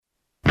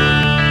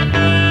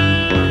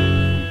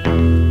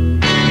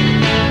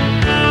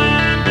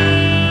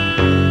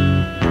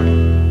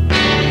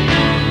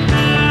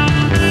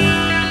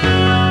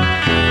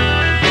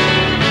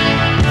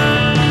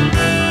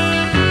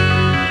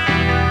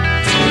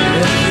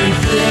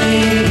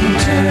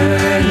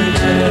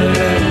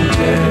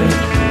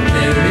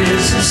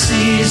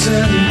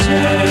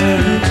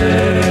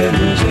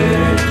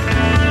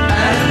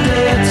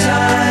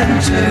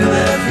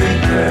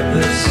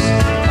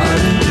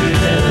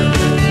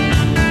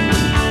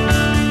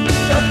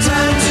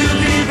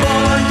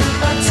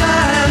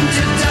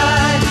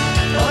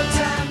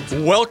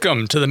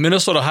Welcome to the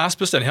Minnesota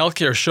Hospice and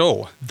Healthcare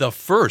Show, the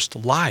first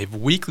live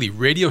weekly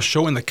radio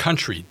show in the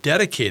country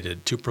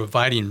dedicated to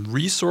providing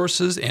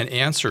resources and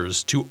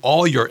answers to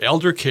all your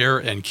elder care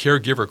and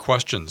caregiver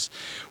questions.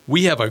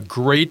 We have a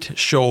great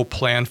show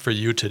planned for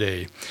you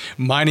today.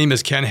 My name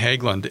is Ken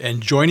Haglund,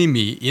 and joining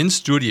me in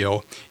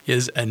studio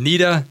is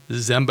Anita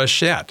Zemba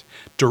Schadt,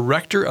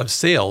 Director of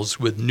Sales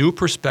with New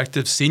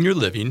Perspective Senior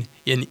Living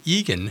in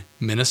Eagan,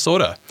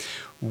 Minnesota.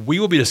 We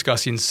will be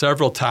discussing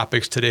several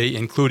topics today,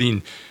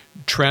 including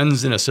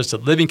trends in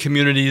assisted living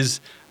communities,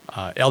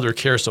 elder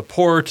care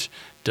support,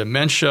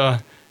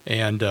 dementia,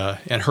 and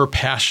her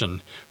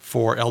passion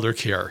for elder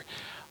care.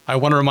 I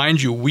want to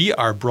remind you, we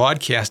are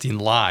broadcasting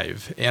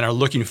live and are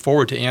looking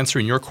forward to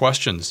answering your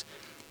questions.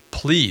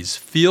 Please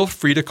feel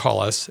free to call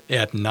us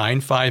at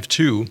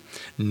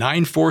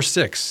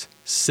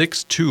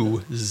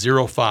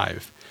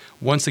 952-946-6205.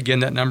 Once again,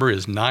 that number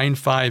is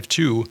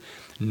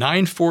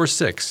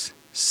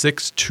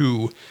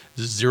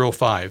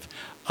 952-946-6205.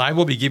 I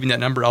will be giving that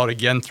number out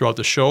again throughout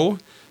the show,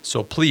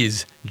 so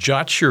please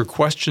jot your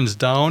questions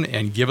down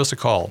and give us a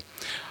call.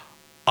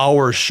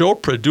 Our show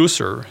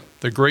producer,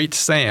 the great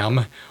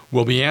Sam,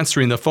 will be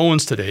answering the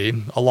phones today,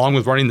 along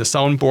with running the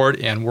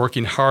soundboard and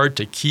working hard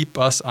to keep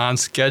us on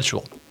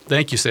schedule.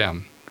 Thank you,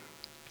 Sam.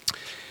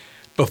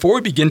 Before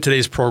we begin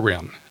today's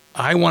program,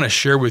 I want to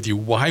share with you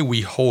why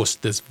we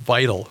host this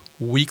vital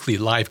weekly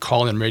live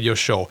call-in radio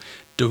show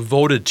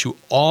devoted to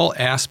all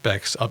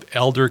aspects of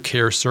elder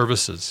care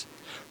services,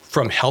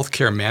 from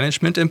healthcare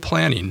management and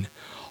planning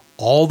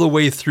all the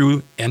way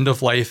through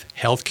end-of-life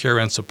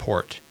healthcare and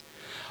support.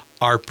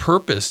 Our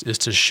purpose is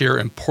to share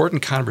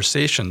important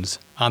conversations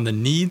on the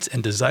needs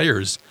and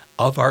desires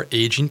of our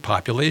aging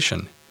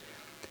population.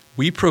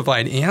 We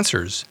provide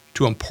answers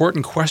to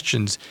important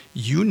questions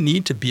you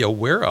need to be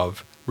aware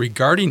of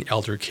regarding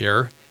elder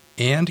care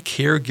and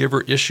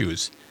caregiver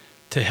issues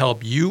to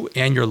help you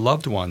and your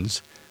loved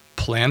ones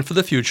plan for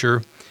the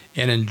future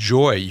and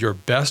enjoy your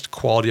best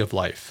quality of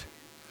life.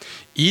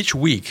 Each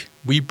week,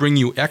 we bring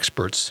you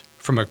experts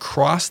from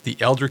across the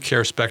elder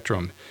care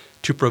spectrum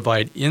to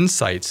provide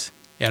insights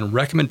and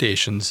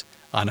recommendations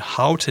on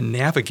how to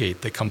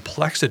navigate the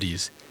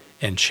complexities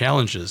and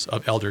challenges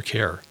of elder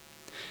care,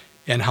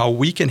 and how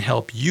we can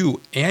help you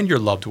and your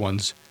loved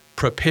ones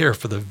prepare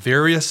for the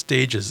various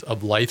stages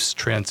of life's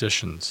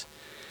transitions.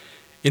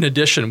 In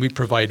addition, we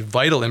provide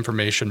vital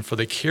information for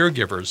the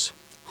caregivers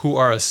who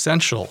are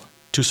essential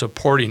to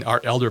supporting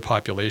our elder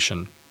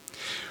population.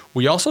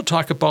 We also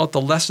talk about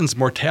the lessons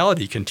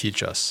mortality can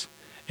teach us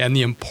and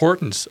the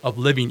importance of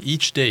living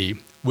each day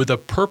with a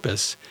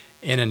purpose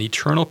and an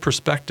eternal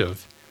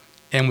perspective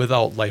and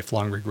without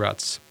lifelong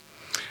regrets.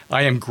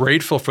 I am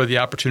grateful for the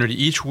opportunity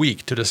each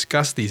week to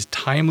discuss these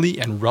timely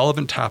and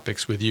relevant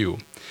topics with you,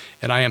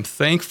 and I am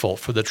thankful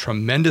for the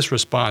tremendous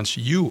response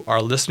you,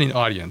 our listening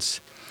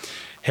audience,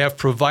 have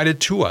provided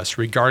to us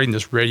regarding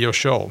this radio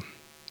show.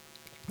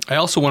 I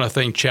also want to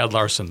thank Chad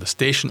Larson, the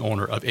station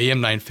owner of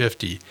AM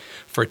 950,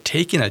 for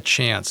taking a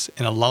chance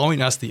and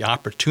allowing us the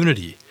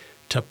opportunity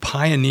to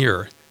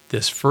pioneer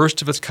this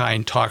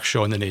first-of-its-kind talk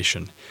show in the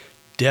nation,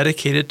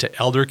 dedicated to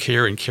elder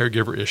care and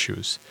caregiver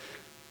issues.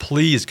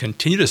 Please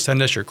continue to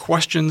send us your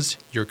questions,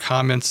 your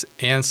comments,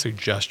 and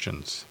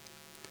suggestions.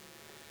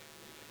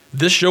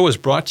 This show is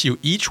brought to you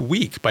each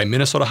week by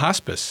Minnesota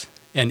Hospice,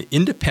 an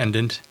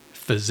independent,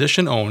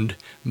 physician-owned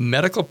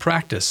medical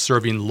practice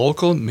serving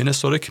local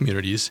Minnesota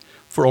communities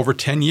for over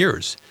 10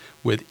 years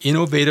with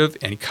innovative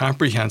and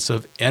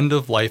comprehensive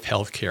end-of-life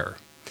health care.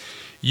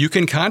 You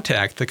can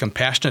contact the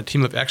compassionate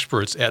team of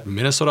experts at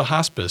Minnesota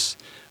Hospice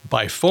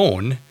by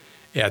phone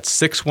at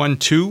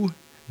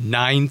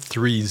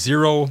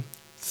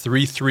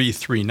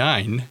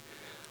 612-930-3339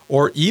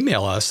 or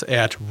email us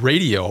at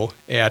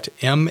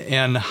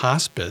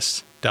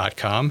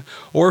radio@mnhospice.com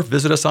or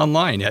visit us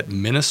online at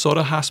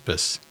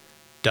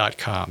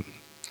minnesotahospice.com.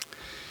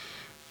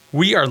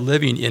 We are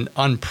living in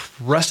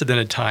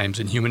unprecedented times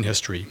in human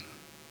history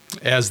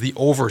as the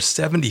over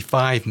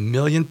 75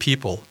 million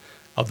people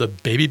of the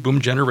baby boom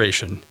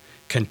generation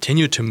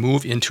continue to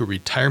move into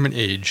retirement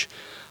age.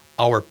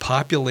 Our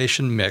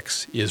population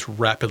mix is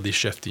rapidly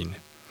shifting.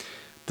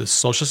 The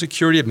Social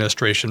Security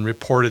Administration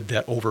reported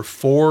that over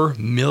 4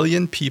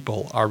 million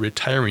people are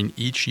retiring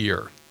each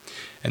year,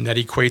 and that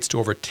equates to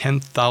over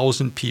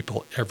 10,000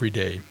 people every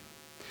day.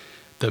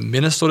 The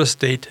Minnesota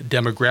State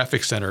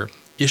Demographic Center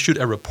issued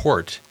a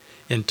report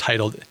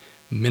entitled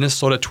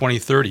Minnesota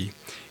 2030,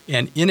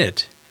 and in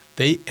it,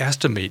 they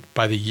estimate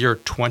by the year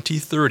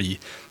 2030,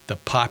 the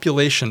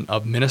population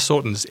of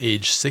Minnesotans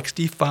aged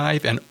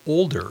 65 and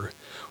older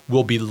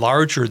will be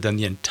larger than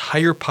the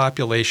entire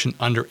population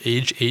under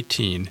age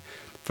 18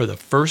 for the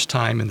first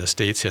time in the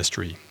state's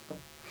history.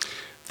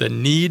 The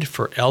need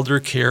for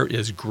elder care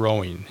is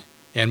growing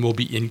and will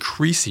be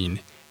increasing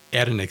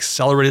at an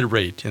accelerated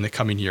rate in the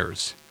coming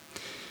years.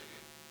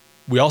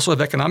 We also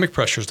have economic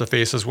pressures to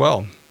face as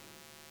well.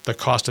 The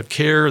cost of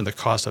care and the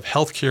cost of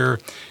health care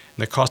and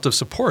the cost of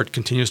support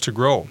continues to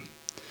grow.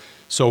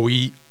 So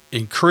we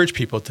encourage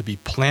people to be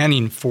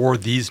planning for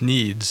these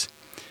needs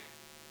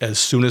as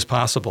soon as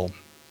possible.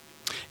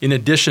 In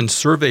addition,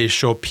 surveys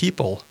show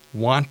people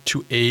want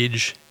to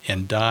age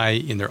and die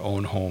in their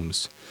own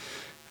homes.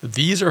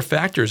 These are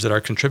factors that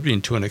are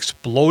contributing to an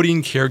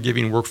exploding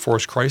caregiving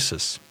workforce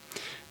crisis.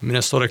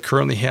 Minnesota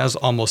currently has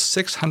almost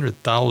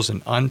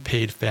 600,000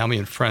 unpaid family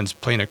and friends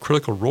playing a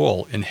critical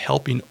role in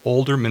helping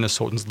older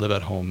Minnesotans live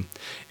at home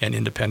and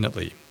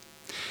independently.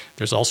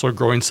 There's also a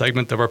growing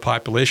segment of our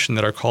population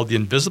that are called the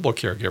invisible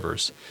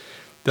caregivers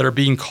that are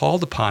being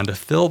called upon to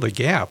fill the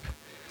gap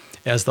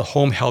as the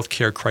home health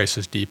care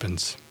crisis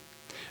deepens.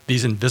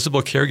 These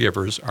invisible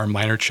caregivers are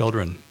minor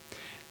children,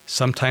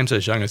 sometimes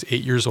as young as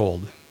 8 years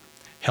old,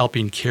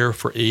 helping care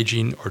for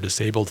aging or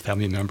disabled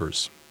family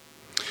members.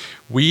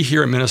 We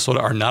here in Minnesota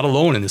are not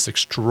alone in this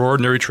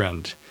extraordinary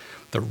trend.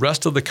 The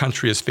rest of the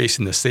country is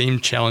facing the same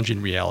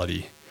challenging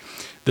reality.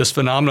 This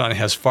phenomenon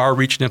has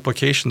far-reaching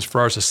implications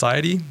for our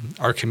society,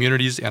 our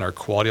communities, and our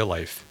quality of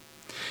life.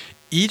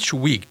 Each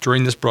week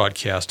during this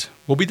broadcast,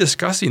 we'll be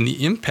discussing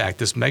the impact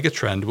this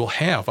megatrend will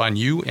have on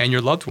you and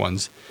your loved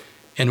ones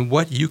and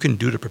what you can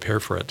do to prepare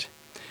for it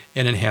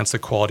and enhance the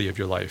quality of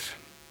your life.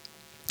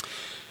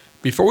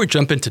 Before we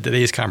jump into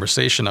today's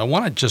conversation, I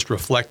want to just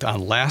reflect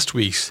on last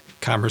week's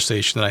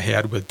conversation that I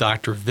had with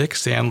Dr. Vic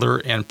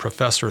Sandler and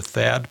Professor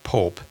Thad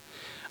Pope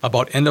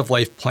about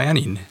end-of-life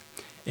planning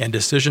and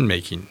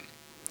decision-making,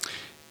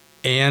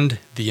 and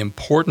the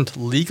important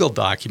legal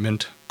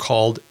document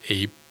called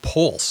a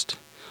POLST,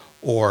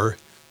 or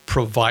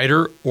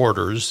Provider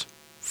Orders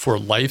for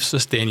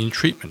Life-Sustaining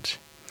Treatment.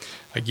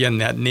 Again,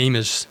 that name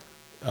is,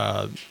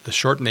 the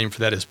short name for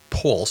that is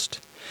POLST.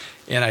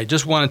 And I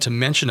just wanted to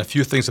mention a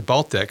few things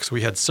about that because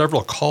we had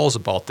several calls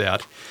about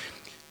that.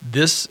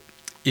 This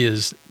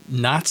is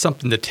not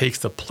something that takes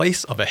the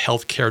place of a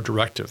healthcare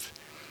directive.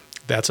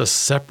 That's a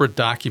separate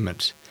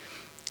document.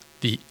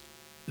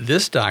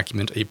 This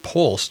document, a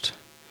POLST,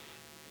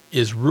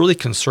 is really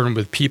concerned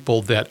with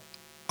people that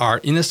are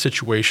in a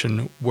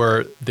situation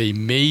where they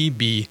may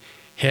be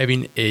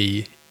having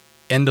a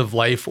end of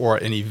life or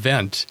an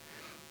event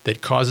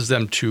that causes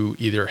them to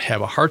either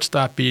have a heart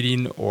stop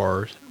beating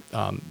or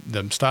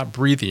them stop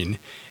breathing,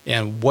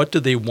 and what do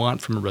they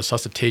want from a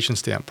resuscitation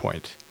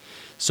standpoint.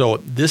 So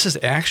this is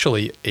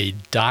actually a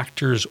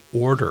doctor's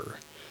order.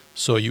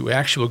 So you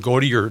actually will go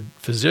to your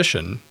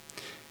physician,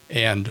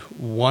 and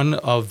one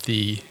of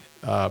the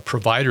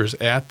providers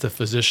at the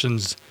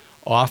physician's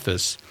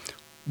office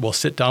will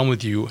sit down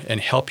with you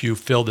and help you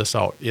fill this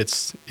out.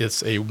 It's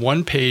a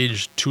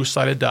one-page,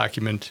 two-sided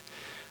document,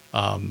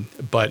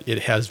 but it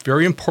has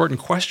very important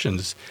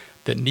questions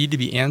that need to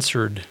be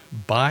answered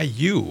by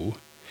you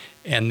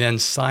and then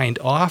signed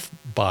off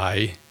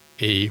by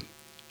a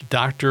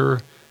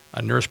doctor,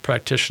 a nurse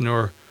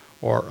practitioner,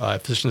 or a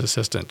physician's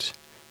assistant.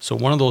 So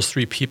one of those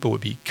three people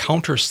would be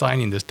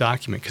countersigning this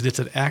document because it's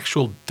an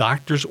actual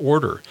doctor's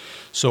order.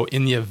 So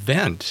in the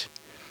event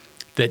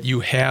that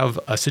you have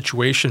a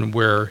situation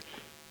where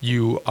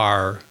you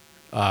are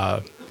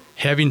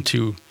having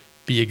to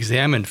be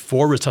examined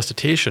for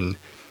resuscitation,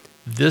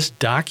 this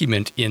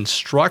document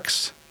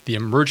instructs the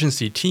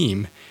emergency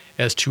team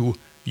as to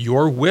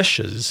your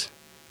wishes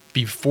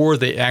before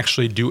they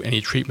actually do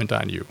any treatment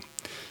on you.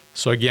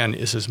 So again,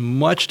 this is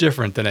much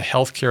different than a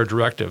healthcare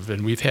directive,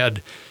 and we've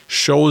had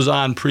shows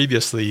on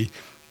previously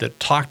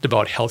that talked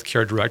about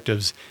healthcare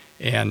directives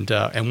and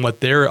what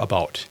they're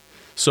about.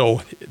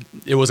 So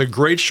it was a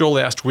great show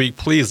last week.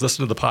 Please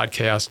listen to the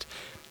podcast,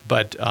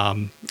 but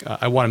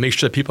I want to make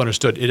sure that people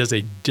understood it is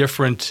a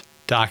different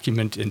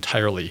document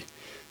entirely.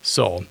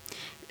 So,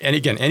 and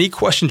again, any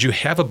questions you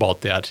have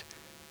about that,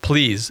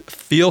 please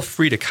feel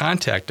free to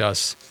contact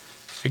us.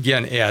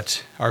 Again,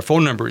 at our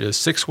phone number is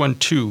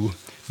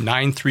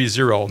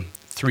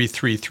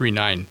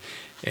 612-930-3339,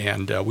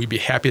 and we'd be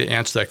happy to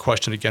answer that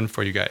question again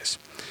for you guys.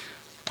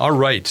 All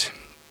right.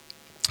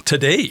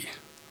 Today,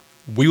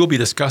 we will be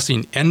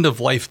discussing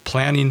end-of-life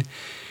planning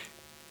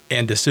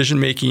and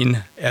decision-making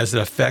as it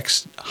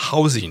affects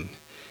housing.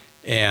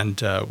 And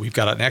we've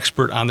got an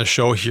expert on the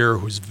show here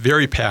who's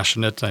very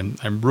passionate.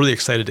 I'm really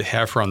excited to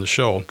have her on the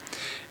show.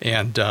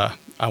 And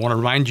I want to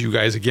remind you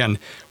guys again,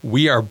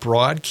 we are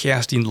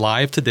broadcasting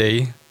live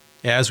today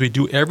as we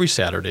do every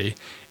Saturday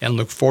and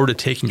look forward to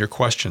taking your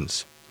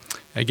questions.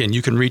 Again,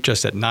 you can reach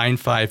us at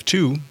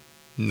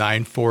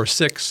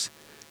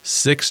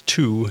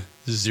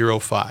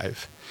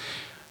 952-946-6205.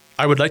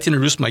 I would like to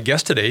introduce my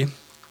guest today,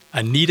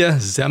 Anita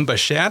Zemba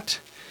Schadt,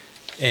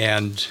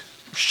 and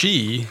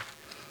she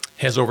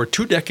has over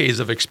 2 decades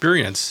of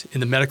experience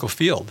in the medical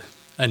field.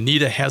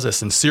 Anita has a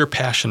sincere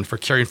passion for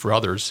caring for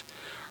others.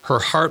 Her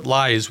heart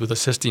lies with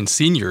assisting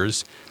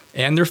seniors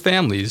and their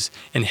families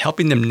and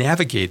helping them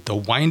navigate the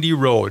windy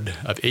road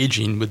of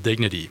aging with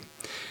dignity.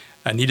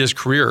 Anita's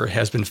career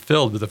has been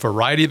filled with a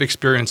variety of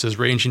experiences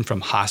ranging from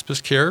hospice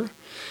care,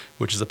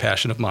 which is a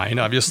passion of mine,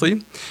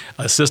 obviously,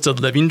 assisted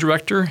living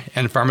director,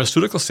 and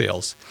pharmaceutical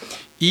sales.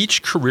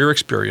 Each career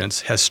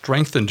experience has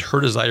strengthened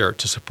her desire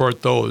to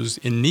support those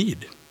in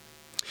need.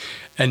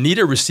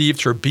 Anita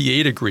received her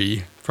BA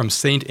degree from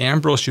St.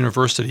 Ambrose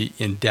University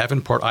in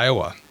Davenport,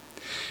 Iowa.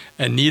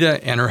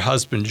 Anita and her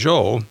husband,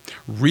 Joe,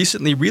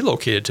 recently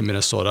relocated to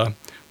Minnesota,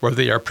 where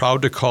they are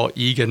proud to call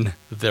Egan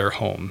their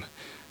home.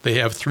 They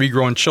have 3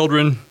 grown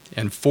children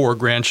and 4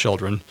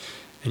 grandchildren,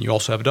 and you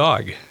also have a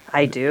dog.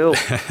 I do.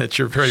 That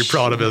you're very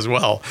proud of as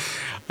well.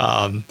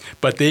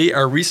 But they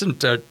are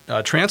recent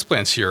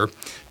transplants here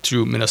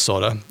to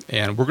Minnesota,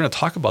 and we're going to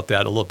talk about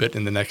that a little bit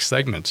in the next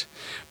segment.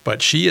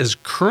 But she is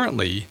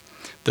currently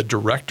the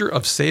Director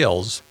of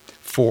Sales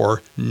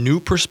for New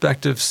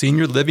Perspective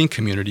Senior Living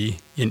Community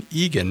in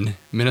Egan,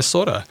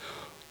 Minnesota.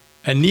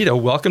 Anita,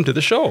 welcome to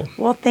the show.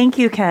 Well, thank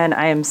you, Ken.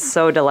 I am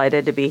so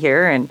delighted to be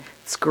here, and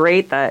it's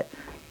great that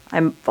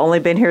I've only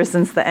been here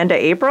since the end of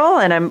April,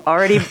 and I've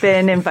already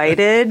been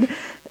invited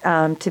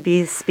to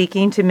be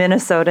speaking to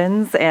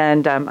Minnesotans,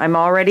 and I'm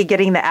already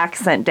getting the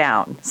accent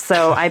down.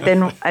 So I've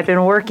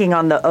been working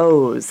on the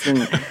O's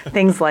and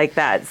things like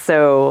that.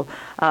 So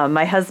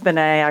my husband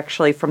and I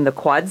actually from the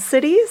Quad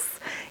Cities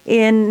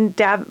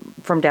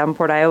from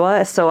Davenport,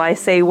 Iowa. So I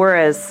say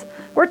we're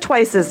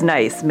twice as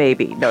nice,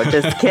 maybe. No,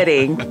 just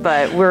kidding.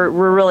 But we're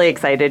really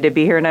excited to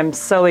be here, and I'm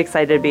so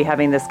excited to be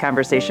having this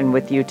conversation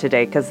with you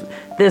today because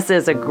this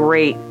is a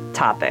great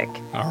topic.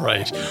 All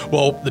right.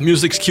 Well, the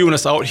music's cueing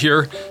us out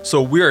here,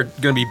 so we are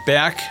going to be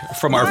back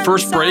from our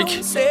first break,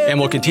 and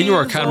we'll continue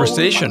our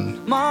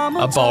conversation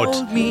about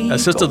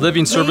assisted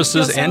living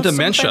services and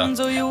dementia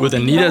with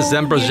Anita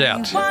Zemba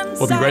Schadt.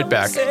 We'll be right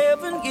back.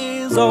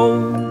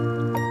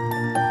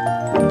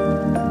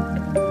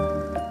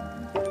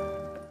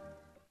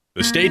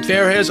 The State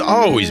Fair has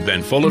always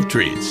been full of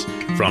treats.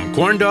 From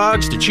corn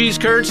dogs to cheese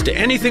curds to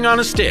anything on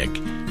a stick.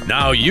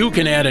 Now you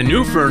can add a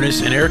new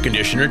furnace and air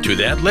conditioner to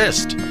that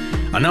list.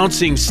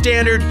 Announcing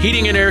Standard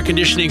Heating and Air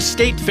Conditioning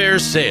State Fair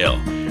Sale.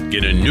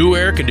 Get a new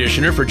air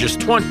conditioner for just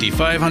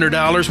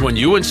 $2,500 when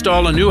you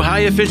install a new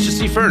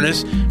high-efficiency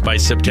furnace by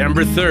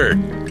September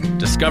 3rd.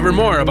 Discover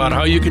more about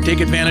how you can take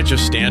advantage of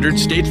Standard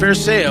State Fair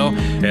Sale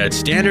at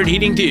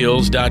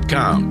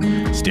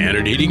standardheatingdeals.com.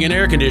 Standard Heating and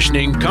Air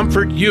Conditioning,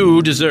 comfort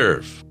you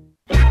deserve.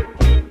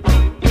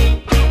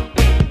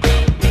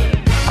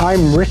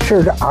 I'm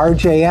Richard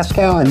R.J.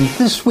 Eskow, and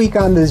this week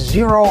on the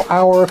Zero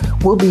Hour,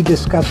 we'll be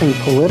discussing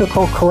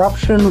political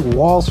corruption,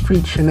 Wall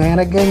Street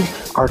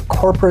shenanigans, our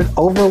corporate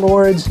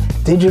overlords,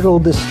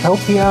 digital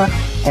dystopia,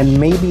 and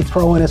maybe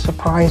throw in a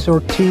surprise or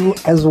two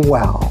as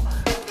well.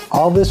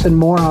 All this and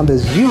more on the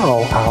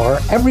Zero Hour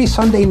every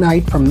Sunday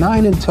night from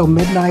 9 until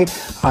midnight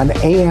on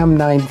AM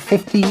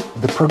 950,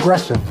 the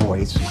progressive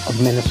voice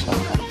of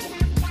Minnesota.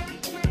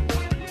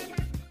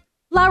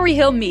 Lowry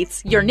Hill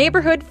Meats, your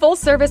neighborhood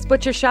full-service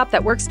butcher shop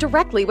that works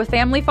directly with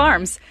family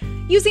farms.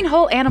 Using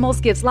whole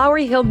animals gives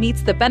Lowry Hill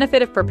Meats the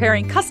benefit of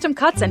preparing custom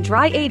cuts and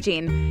dry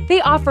aging.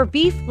 They offer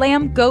beef,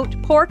 lamb,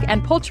 goat, pork,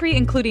 and poultry,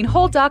 including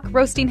whole duck,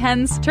 roasting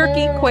hens,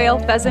 turkey, quail,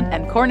 pheasant,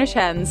 and Cornish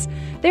hens.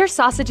 Their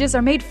sausages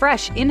are made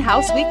fresh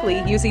in-house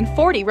weekly using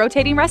 40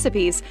 rotating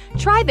recipes.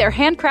 Try their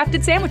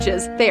handcrafted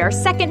sandwiches. They are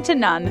second to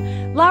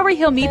none. Lowry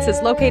Hill Meats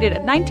is located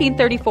at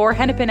 1934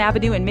 Hennepin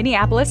Avenue in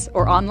Minneapolis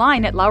or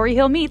online at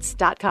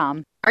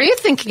LowryHillMeats.com. Are you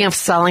thinking of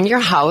selling your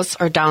house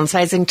or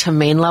downsizing to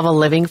main-level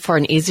living for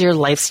an easier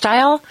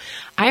lifestyle?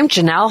 I'm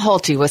Janelle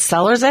Holte with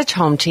Sellers Edge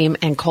Home Team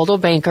and Coldwell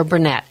Banker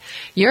Burnett,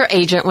 your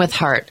agent with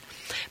Heart.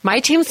 My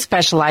team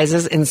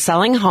specializes in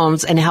selling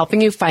homes and helping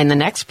you find the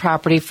next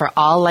property for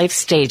all life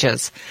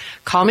stages.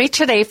 Call me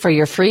today for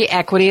your free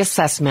equity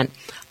assessment.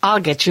 I'll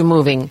get you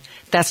moving.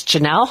 That's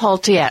Janelle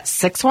Holte at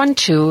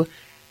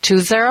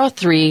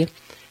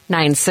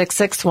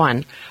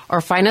 612-203-9661 or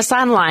find us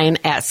online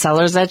at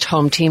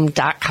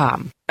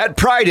sellersedgehometeam.com. At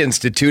Pride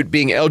Institute,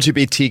 being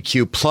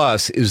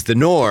LGBTQ+ is the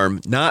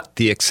norm, not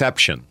the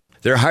exception.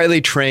 Their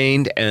highly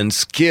trained and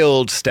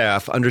skilled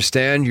staff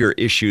understand your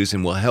issues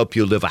and will help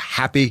you live a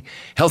happy,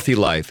 healthy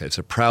life as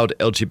a proud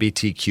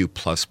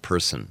LGBTQ+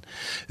 person.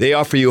 They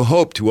offer you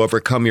hope to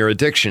overcome your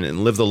addiction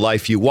and live the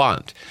life you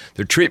want.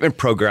 Their treatment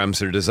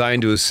programs are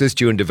designed to assist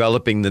you in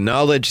developing the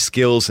knowledge,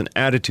 skills, and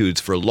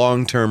attitudes for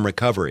long-term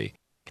recovery.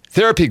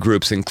 Therapy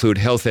groups include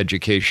health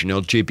education,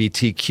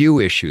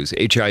 LGBTQ issues,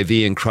 HIV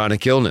and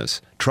chronic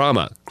illness,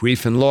 trauma,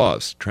 grief and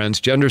loss,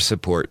 transgender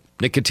support,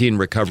 nicotine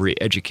recovery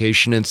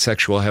education, and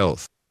sexual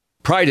health.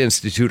 Pride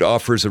Institute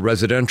offers a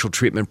residential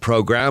treatment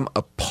program,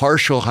 a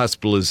partial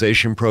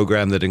hospitalization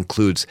program that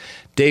includes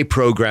day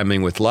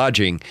programming with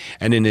lodging,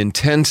 and an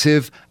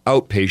intensive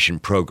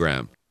outpatient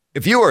program.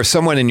 If you or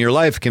someone in your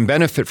life can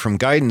benefit from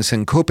guidance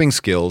and coping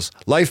skills,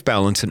 life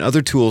balance, and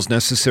other tools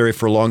necessary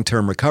for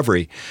long-term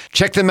recovery,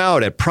 check them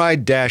out at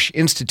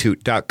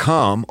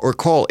pride-institute.com or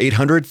call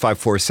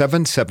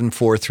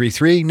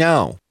 800-547-7433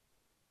 now.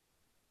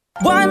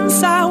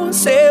 Once I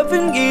was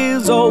 7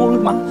 years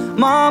old, my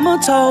mama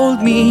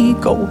told me,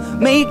 go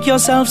make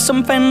yourself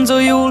some friends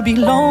or you'll be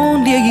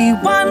lonely.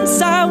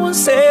 Once I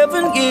was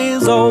 7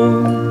 years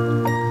old.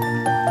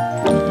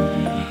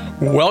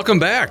 Welcome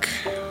back.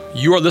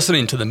 You are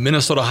listening to the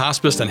Minnesota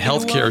Hospice and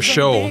Healthcare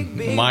Show.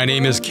 My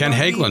name is Ken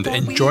Hageland,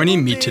 and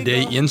joining me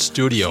today in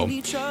studio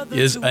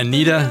is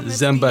Anita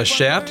Zemba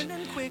Schadt.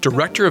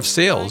 Director of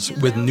Sales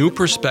with New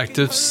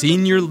Perspective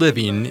Senior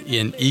Living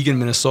in Eagan,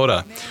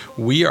 Minnesota.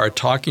 We are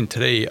talking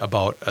today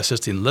about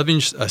assisted living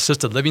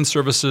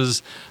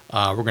services.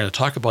 We're going to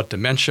talk about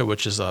dementia,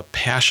 which is a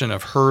passion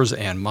of hers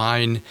and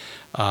mine,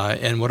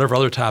 and whatever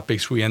other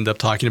topics we end up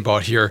talking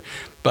about here.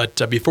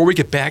 But before we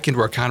get back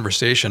into our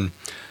conversation,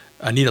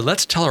 Anita,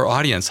 let's tell our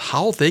audience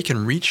how they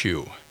can reach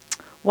you.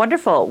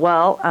 Wonderful.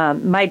 Well,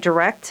 my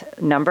direct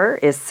number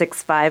is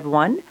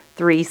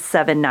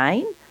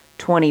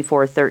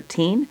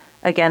 651-379-2413.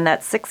 Again,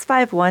 that's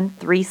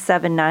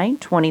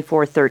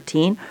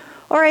 651-379-2413.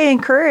 Or I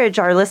encourage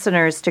our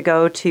listeners to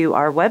go to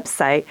our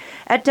website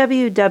at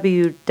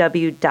www.np,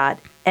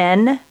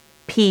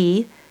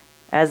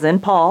 as in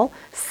Paul,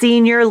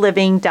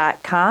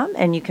 seniorliving.com,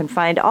 and you can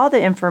find all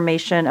the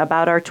information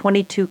about our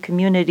 22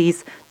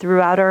 communities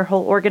throughout our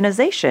whole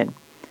organization.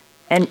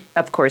 And,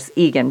 of course,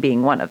 Eagan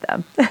being one of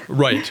them.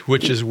 Right,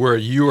 which is where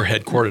you're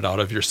headquartered out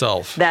of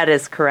yourself. That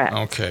is correct.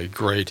 Okay,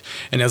 great.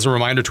 And as a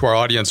reminder to our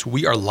audience,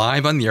 we are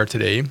live on the air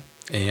today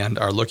and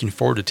are looking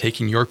forward to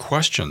taking your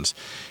questions.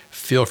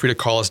 Feel free to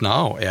call us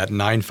now at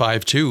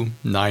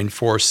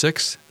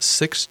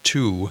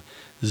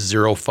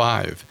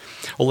 952-946-6205.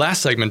 Well,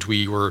 last segment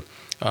we were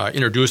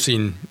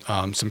introducing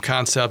some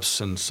concepts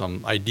and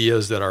some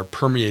ideas that are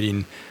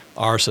permeating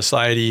our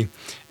society.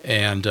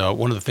 And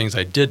one of the things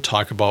I did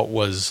talk about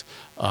was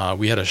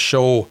we had a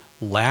show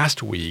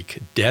last week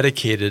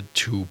dedicated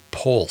to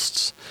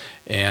POLSTs.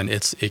 And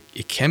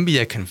it can be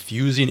a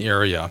confusing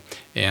area.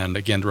 And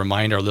again, to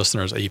remind our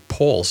listeners, a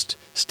POLST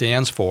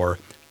stands for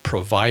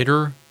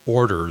Provider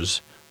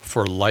Orders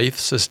for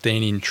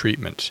Life-Sustaining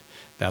Treatment.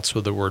 That's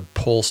where the word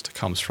POLST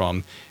comes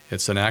from.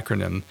 It's an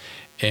acronym.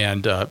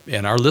 And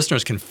our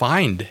listeners can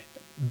find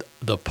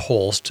the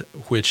POLST,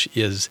 which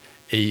is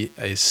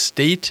a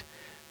state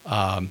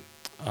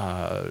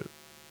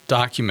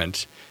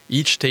document.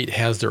 Each state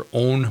has their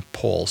own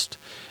POLST.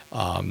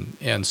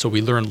 And so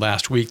we learned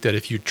last week that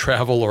if you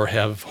travel or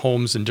have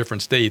homes in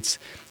different states,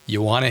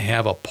 you want to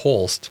have a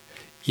POLST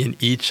in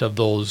each of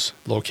those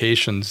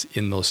locations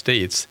in those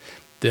states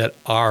that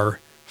are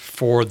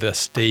for the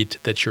state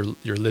that you're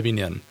living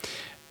in.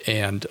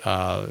 And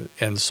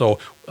so,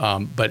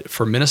 but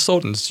for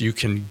Minnesotans, you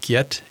can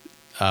get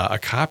a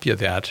copy of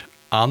that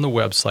on the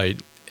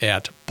website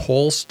at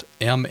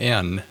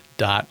polstmn.org.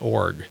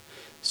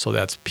 So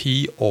that's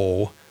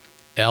polstmn.org.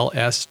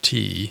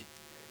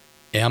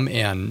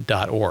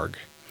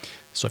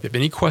 So if you have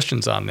any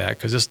questions on that,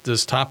 because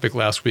this topic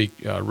last week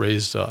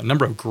raised a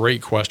number of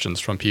great questions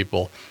from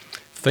people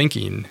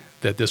thinking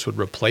that this would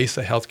replace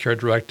the healthcare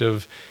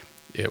directive.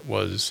 It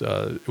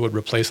would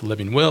replace a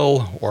living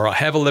will, or I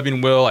have a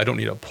living will, I don't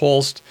need a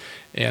POLST.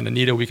 And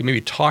Anita, we can maybe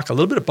talk a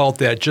little bit about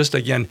that just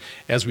again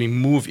as we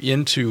move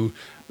into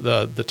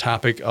the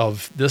topic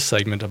of this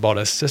segment about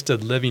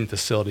assisted living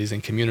facilities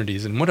and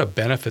communities and what a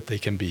benefit they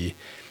can be.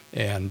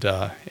 And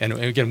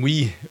again,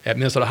 we at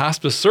Minnesota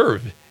Hospice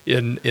serve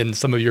in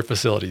some of your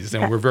facilities,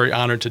 and we're very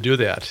honored to do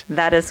that.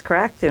 That is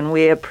correct, and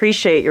we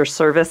appreciate your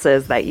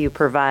services that you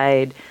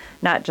provide,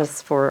 not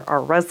just for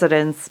our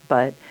residents,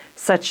 but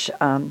such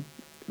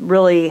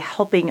really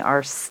helping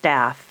our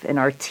staff and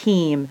our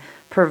team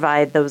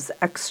provide those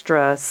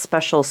extra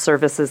special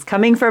services.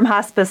 Coming from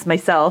hospice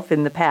myself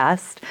in the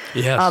past,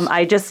 yes.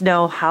 I just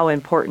know how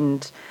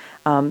important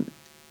the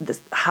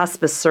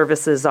hospice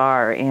services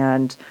are.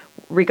 And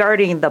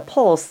regarding the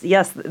POLST,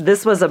 yes,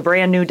 this was a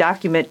brand new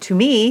document to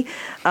me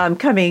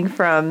coming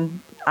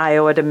from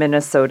Iowa to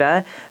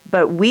Minnesota,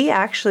 but we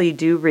actually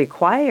do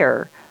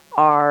require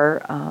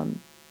our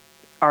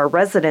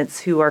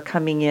residents who are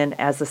coming in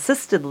as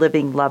assisted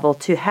living level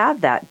to have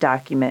that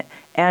document.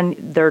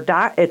 And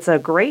it's a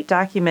great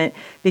document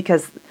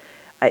because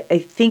I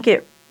think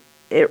it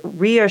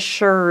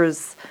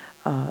reassures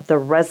the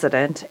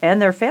resident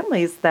and their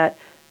families that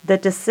the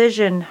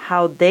decision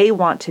how they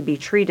want to be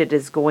treated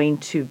is going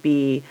to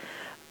be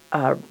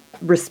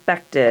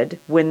respected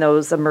when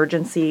those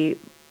emergency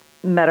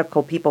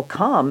medical people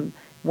come,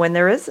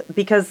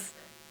 because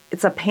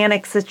it's a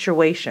panic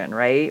situation,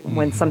 right? Mm-hmm.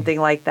 When something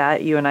like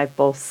that, you and I have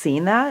both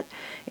seen that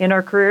in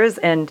our careers.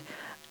 And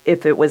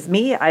if it was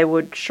me, I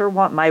would sure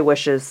want my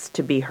wishes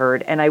to be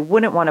heard. And I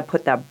wouldn't want to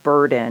put that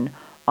burden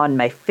on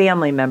my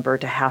family member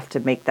to have to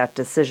make that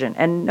decision.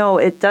 And no,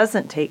 it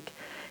doesn't take,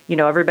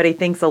 everybody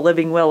thinks a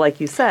living will, like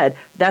you said,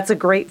 that's a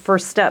great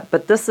first step.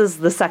 But this is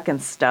the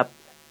second step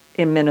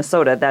in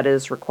Minnesota that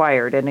is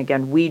required. And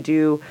again, we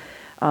do,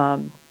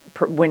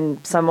 when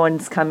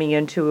someone's coming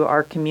into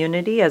our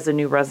community as a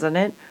new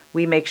resident,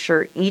 we make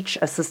sure each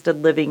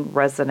assisted living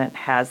resident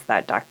has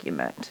that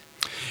document.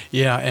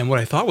 Yeah, and what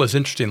I thought was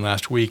interesting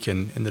last week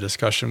in the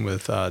discussion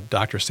with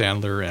Dr.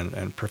 Sandler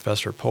and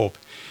Professor Pope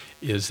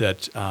is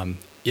that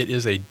it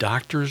is a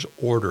doctor's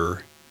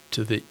order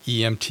to the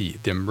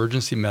EMT, the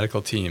emergency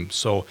medical team.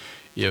 So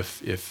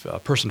if a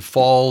person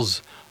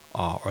falls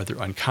or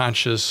they're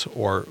unconscious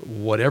or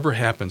whatever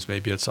happens,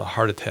 maybe it's a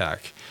heart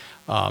attack,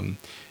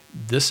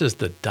 this is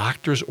the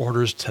doctor's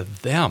orders to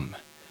them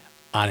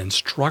on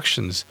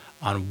instructions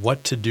on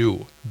what to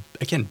do.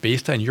 Again,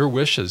 based on your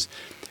wishes.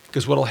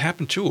 Because what will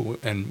happen too,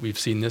 and we've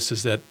seen this,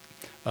 is that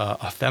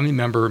a family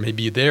member may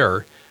be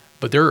there,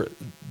 but they're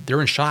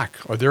in shock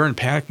or they're in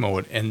panic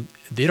mode, and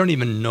they don't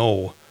even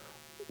know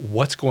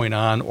what's going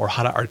on or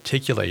how to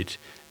articulate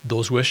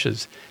those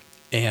wishes.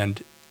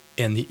 And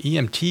the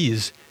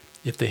EMTs,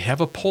 if they have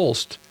a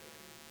pulse,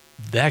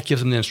 that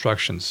gives them the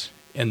instructions.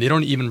 And they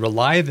don't even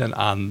rely then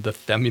on the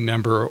family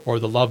member or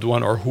the loved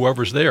one or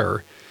whoever's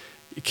there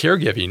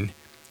caregiving.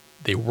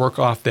 They work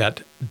off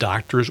that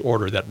doctor's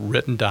order, that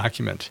written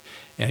document.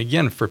 And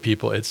again, for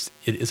people, it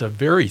is a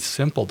very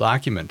simple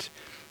document.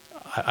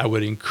 I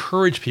would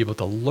encourage people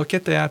to look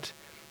at that,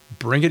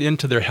 bring it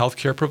into their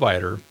healthcare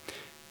provider,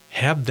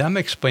 have them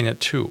explain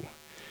it too,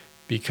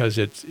 because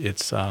it's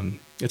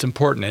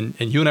important.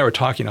 And you and I were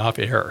talking off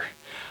air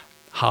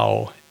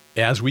how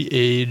as we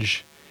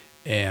age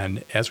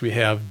and as we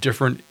have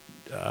different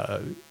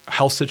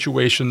health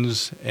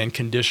situations and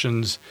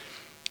conditions,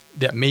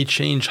 that may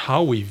change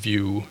how we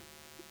view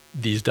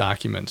these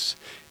documents.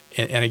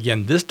 And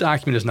again, this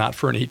document is not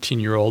for an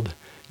 18-year-old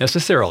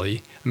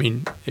necessarily. I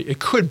mean, it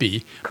could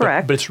be.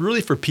 Correct. But it's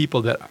really for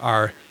people that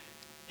are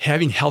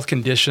having health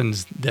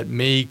conditions that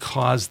may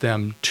cause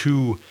them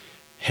to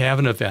have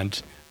an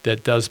event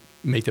that does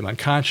make them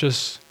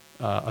unconscious,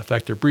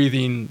 affect their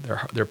breathing,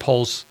 their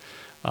pulse.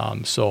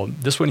 So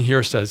this one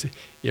here says,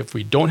 if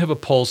we don't have a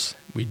pulse,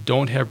 we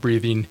don't have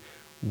breathing,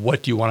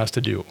 what do you want us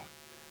to do?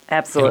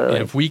 Absolutely.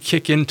 And if we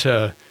kick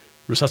into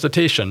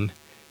resuscitation,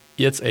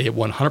 it's a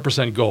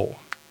 100% go.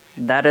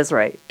 That is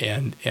right.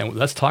 And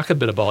let's talk a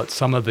bit about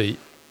some of the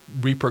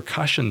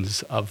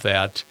repercussions of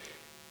that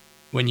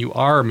when you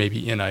are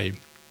maybe in a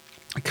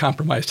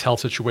compromised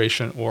health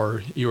situation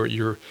or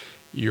you're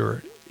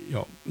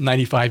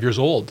 95 years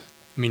old.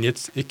 I mean,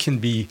 it can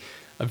be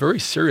a very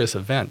serious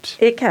event.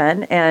 It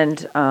can,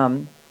 and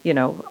I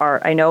know our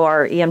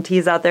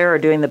EMTs out there are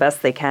doing the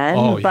best they can.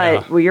 Oh,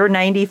 but yeah. you're a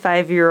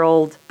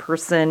 95-year-old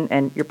person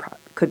and you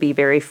could be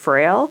very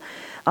frail.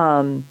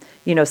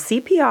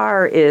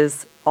 CPR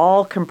is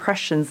all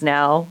compressions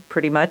now,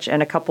 pretty much,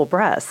 and a couple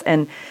breaths.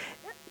 And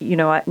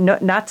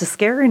not to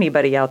scare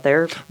anybody out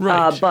there,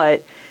 right.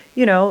 But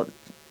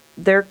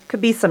there could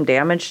be some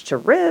damage to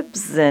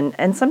ribs,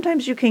 and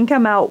sometimes you can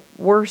come out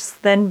worse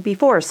than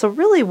before. So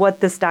really what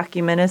this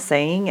document is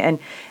saying, and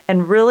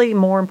really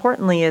more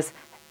importantly, is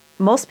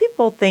most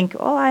people think,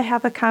 oh, I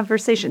have a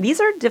conversation. These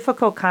are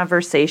difficult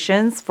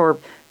conversations for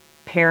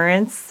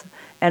parents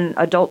and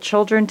adult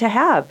children to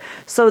have.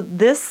 So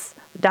this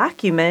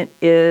document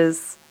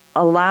is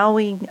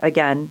allowing,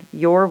 again,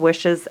 your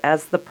wishes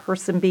as the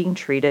person being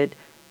treated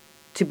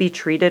to be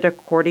treated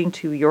according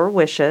to your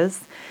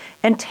wishes,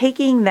 and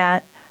taking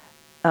that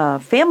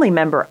family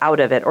member out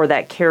of it or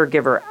that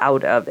caregiver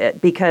out of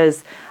it.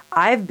 Because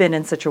I've been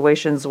in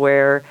situations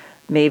where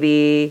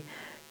maybe,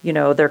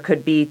 there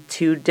could be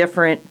two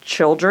different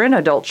children,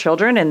 adult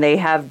children, and they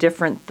have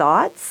different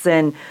thoughts.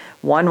 And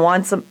one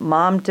wants a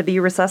mom to be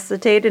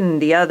resuscitated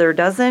and the other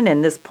doesn't.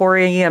 And this poor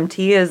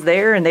EMT is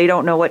there and they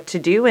don't know what to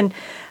do. And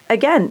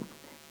again,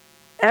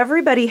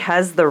 everybody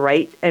has the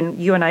right, and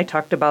you and I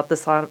talked about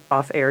this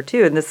off air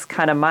too, and this is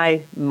kind of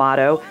my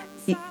motto.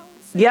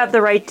 You have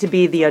the right to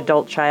be the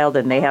adult child,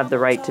 and they have the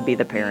right to be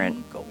the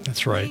parent.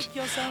 That's right.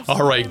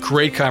 All right,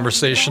 great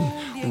conversation.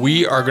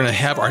 We are going to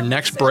have our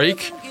next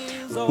break.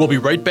 We'll be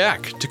right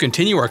back to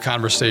continue our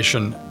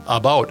conversation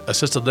about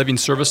assisted living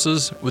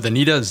services with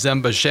Anita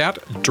Zemba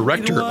Schadt,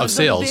 Director of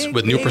Sales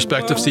with New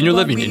Perspective Senior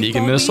Living in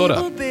Eagan,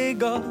 Minnesota.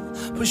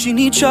 Pushing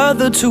each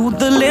other to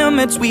the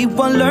limits, we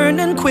were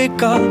learning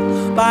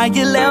quicker. By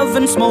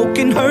 11,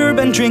 smoking herb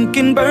and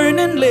drinking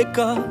burning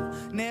liquor.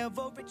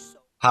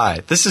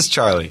 Hi, this is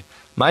Charlie.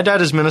 My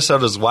dad is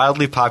Minnesota's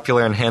wildly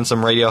popular and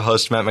handsome radio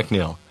host, Matt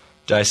McNeil.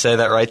 Did I say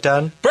that right,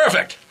 Dad?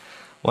 Perfect!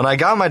 When I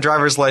got my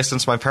driver's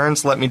license, my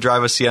parents let me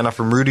drive a Sienna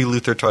from Rudy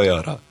Luther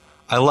Toyota.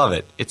 I love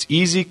it. It's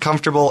easy,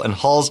 comfortable, and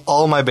hauls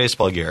all my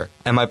baseball gear.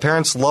 And my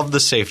parents love the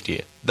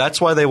safety.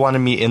 That's why they wanted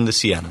me in the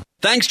Sienna.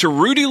 Thanks to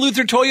Rudy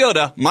Luther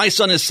Toyota, my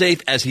son is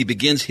safe as he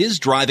begins his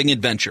driving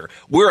adventure.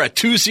 We're a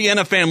 2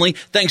 Sienna family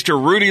thanks to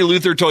Rudy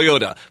Luther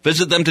Toyota.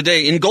 Visit them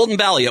today in Golden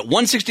Valley at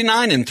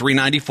 169 and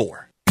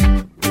 394.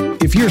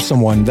 If you're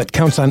someone that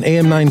counts on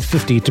AM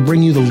 950 to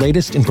bring you the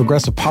latest in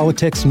progressive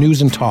politics,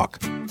 news, and talk,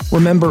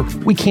 remember,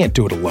 we can't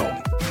do it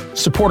alone.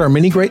 Support our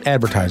many great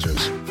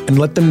advertisers and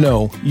let them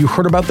know you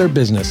heard about their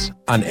business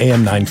on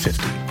AM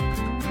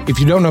 950. If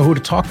you don't know who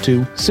to talk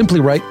to, simply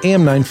write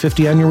AM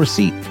 950 on your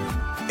receipt.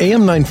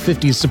 AM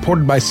 950 is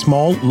supported by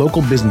small,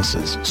 local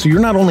businesses, so you're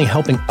not only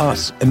helping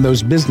us and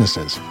those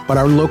businesses, but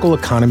our local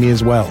economy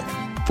as well.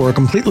 For a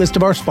complete list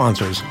of our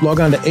sponsors, log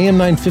on to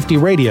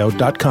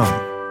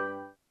am950radio.com.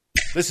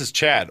 This is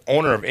Chad,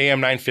 owner of AM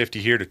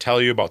 950, here to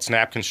tell you about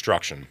Snap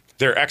Construction.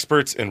 They're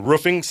experts in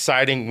roofing,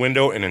 siding,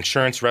 window, and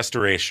insurance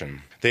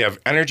restoration. They have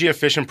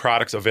energy-efficient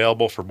products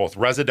available for both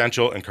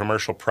residential and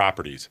commercial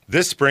properties.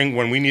 This spring,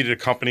 when we needed a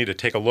company to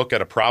take a look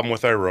at a problem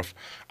with our roof,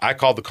 I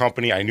called the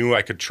company I knew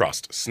I could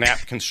trust,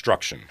 Snap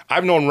Construction.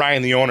 I've known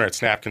Ryan, the owner at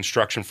Snap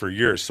Construction, for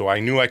years, so I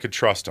knew I could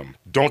trust him.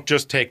 Don't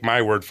just take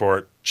my word for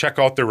it. Check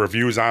out their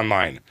reviews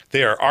online.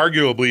 They are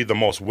arguably the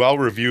most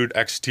well-reviewed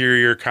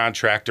exterior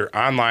contractor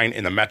online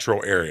in the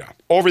metro area.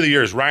 Over the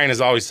years, Ryan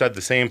has always said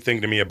the same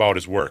thing to me about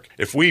his work.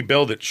 If we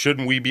build it,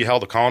 shouldn't we be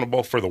held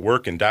accountable for the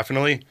work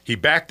indefinitely? He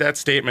backed that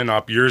statement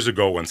up years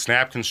ago when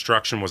Snap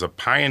Construction was a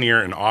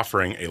pioneer in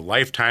offering a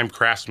lifetime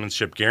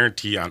craftsmanship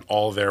guarantee on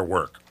all their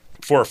work.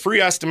 For a free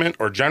estimate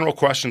or general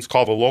questions,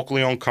 call the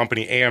locally owned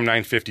company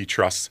AM950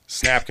 Trust,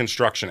 Snap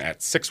Construction at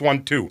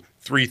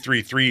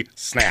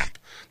 612-333-SNAP.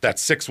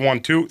 That's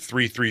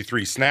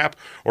 612-333-SNAP,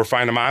 or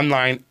find them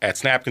online at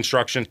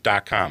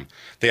snapconstruction.com.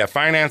 They have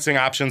financing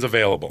options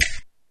available.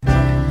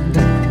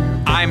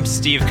 I'm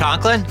Steve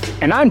Conklin.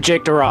 And I'm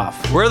Jake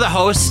Duroff. We're the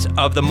hosts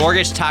of the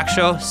Mortgage Talk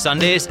Show,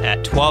 Sundays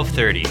at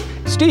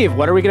 12:30. Steve,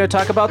 what are we going to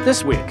talk about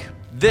this week?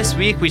 This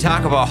week we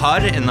talk about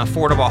HUD and the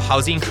affordable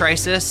housing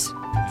crisis,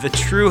 the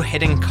true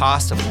hidden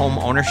cost of home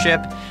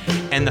ownership,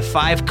 and the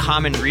 5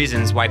 common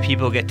reasons why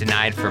people get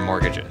denied for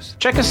mortgages.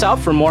 Check us out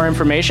for more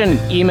information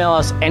and email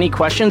us any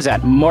questions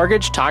at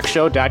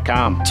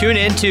mortgagetalkshow.com. Tune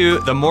in to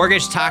the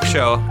Mortgage Talk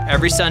Show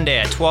every Sunday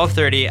at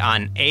 12:30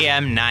 on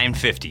AM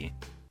 950.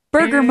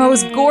 Burger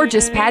Mo's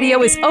gorgeous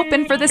patio is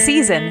open for the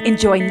season.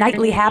 Enjoy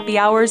nightly happy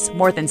hours,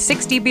 more than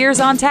 60 beers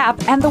on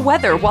tap, and the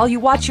weather while you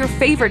watch your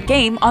favorite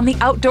game on the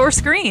outdoor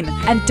screen.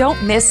 And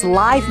don't miss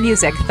live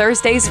music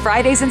Thursdays,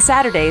 Fridays, and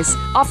Saturdays.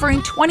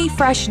 Offering 20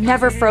 fresh,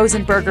 never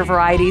frozen burger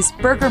varieties,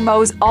 Burger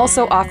Mo's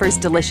also offers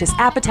delicious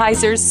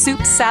appetizers,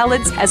 soups,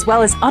 salads, as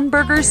well as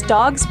unburgers,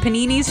 dogs,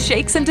 paninis,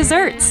 shakes, and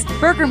desserts.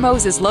 Burger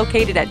Mo's is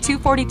located at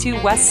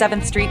 242 West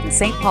 7th Street in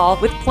St. Paul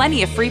with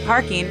plenty of free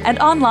parking and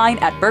online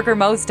at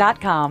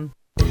burgermos.com.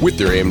 With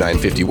their AM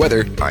 950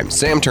 weather, I'm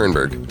Sam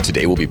Turnberg.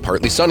 Today will be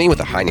partly sunny with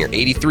a high near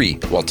 83,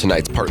 while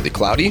tonight's partly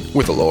cloudy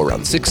with a low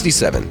around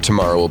 67.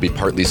 Tomorrow will be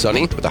partly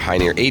sunny with a high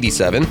near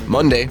 87.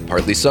 Monday,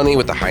 partly sunny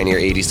with a high near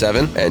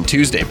 87. And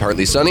Tuesday,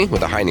 partly sunny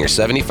with a high near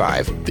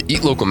 75. The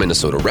Eat Local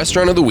Minnesota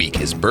restaurant of the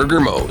week is Burger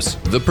Mo's,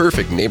 the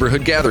perfect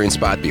neighborhood gathering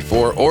spot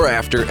before or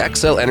after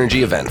XL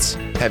Energy events.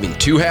 Having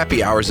 2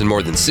 happy hours and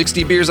more than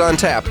 60 beers on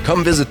tap,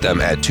 come visit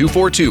them at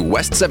 242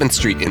 West 7th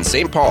Street in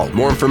St. Paul.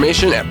 More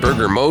information at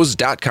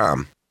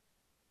burgermos.com.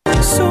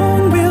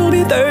 Soon we'll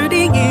be 30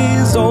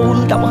 years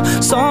old. Our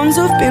songs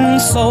have been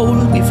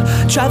sold.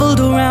 We've traveled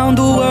around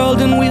the world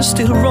and we're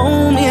still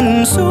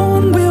roaming.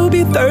 Soon we'll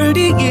be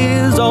 30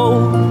 years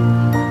old.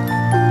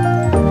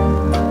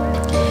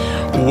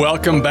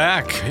 Welcome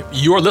back.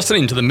 You are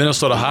listening to the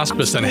Minnesota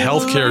Hospice and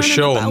Healthcare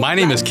Show. My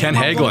name is Ken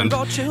Hageland,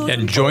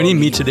 and joining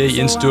me today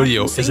in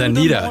studio is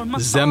Anita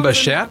Zemba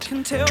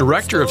Schadt,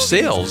 Director of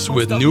Sales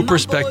with New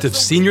Perspective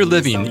Senior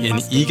Living in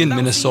Eagan,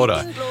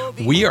 Minnesota.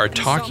 We are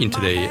talking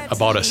today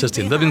about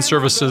assisted living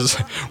services.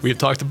 We've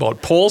talked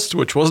about Pulse,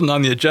 which wasn't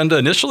on the agenda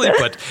initially,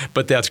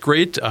 but that's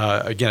great.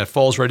 Again, it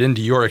falls right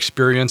into your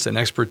experience and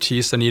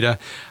expertise, Anita.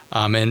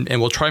 And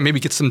we'll try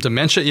maybe get some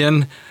dementia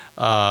in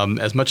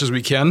as much as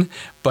we can.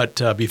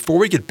 But before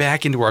we get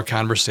back into our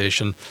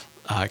conversation,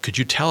 could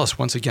you tell us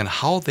once again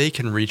how they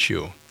can reach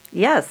you?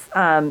 Yes.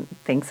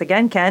 Thanks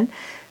again, Ken.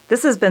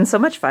 This has been so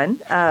much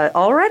fun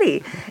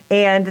already.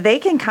 And they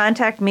can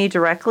contact me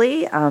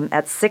directly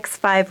at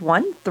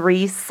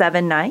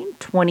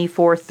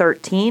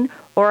 651-379-2413.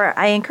 Or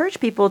I encourage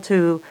people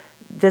to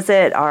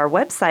visit our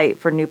website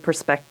for New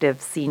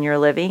Perspective Senior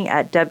Living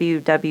at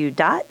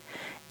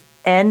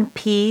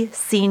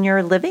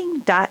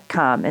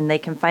www.npseniorliving.com. And they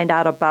can find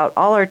out about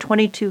all our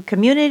 22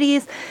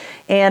 communities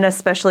and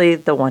especially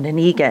the one in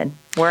Eagan,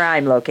 where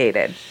I'm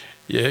located.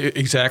 Yeah,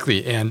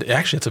 exactly. And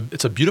actually,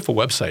 it's a beautiful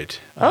website.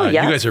 Yeah.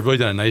 You guys have really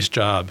done a nice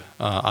job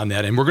on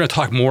that. And we're going to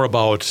talk more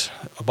about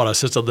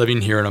assisted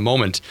living here in a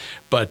moment.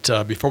 But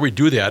before we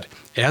do that,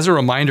 as a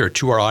reminder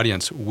to our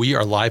audience, we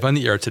are live on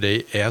the air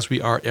today, as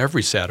we are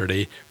every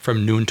Saturday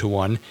from noon to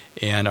 1,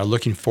 and are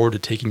looking forward to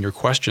taking your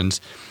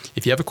questions.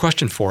 If you have a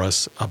question for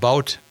us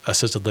about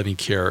assisted living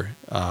care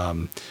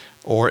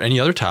or any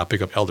other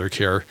topic of elder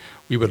care,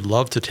 we would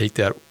love to take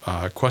that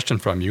question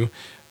from you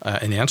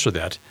and answer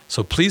that.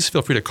 So please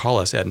feel free to call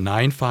us at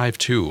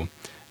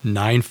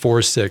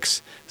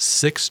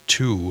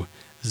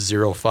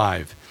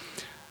 952-946-6205.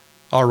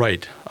 All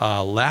right.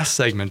 Last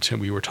segment,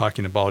 we were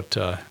talking about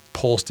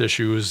pulse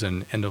issues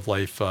and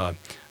end-of-life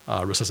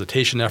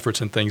resuscitation efforts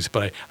and things,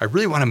 but I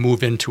really want to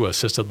move into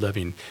assisted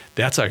living.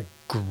 That's a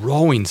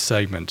growing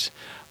segment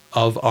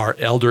of our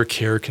elder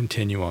care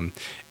continuum.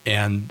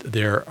 And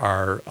there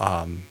are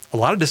a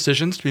lot of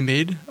decisions to be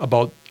made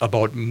about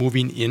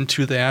moving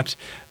into that.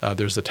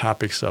 There's the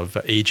topics of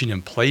aging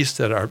in place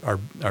that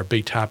are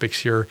big topics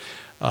here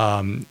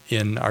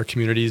in our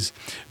communities.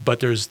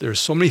 But there's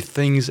so many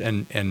things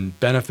and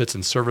benefits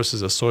and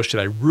services associated.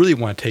 I really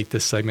want to take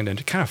this segment and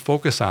to kind of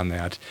focus on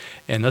that.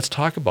 And let's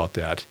talk about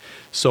that.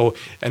 So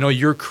I know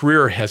your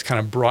career has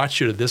kind of brought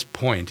you to this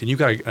point, and you've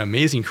got an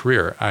amazing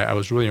career. I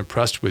was really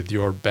impressed with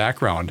your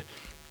background.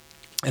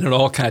 And it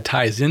all kind of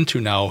ties into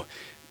now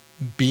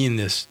being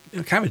this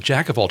kind of a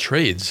jack of all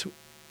trades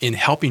in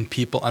helping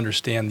people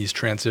understand these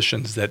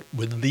transitions that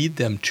would lead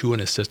them to an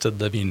assisted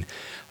living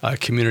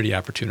community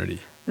opportunity.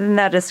 And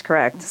that is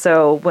correct.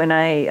 So when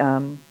I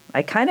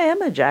I kind of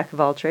am a jack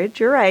of all trades.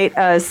 You're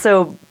right.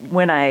 So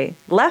when I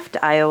left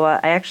Iowa,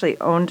 I actually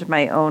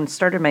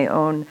started my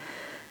own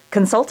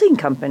consulting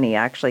company,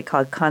 actually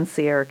called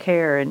Concierge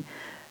Care. And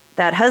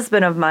that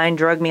husband of mine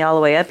drug me all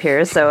the way up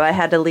here, so I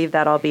had to leave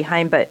that all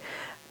behind. But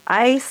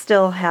I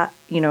still have,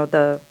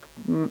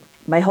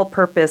 my whole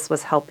purpose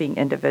was helping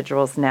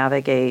individuals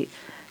navigate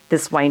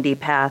this windy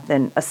path,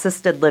 and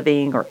assisted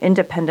living or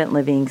independent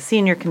living,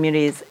 senior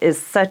communities is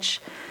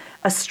such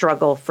a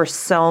struggle for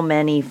so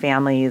many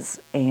families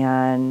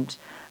and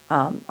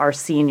our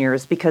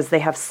seniors, because they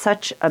have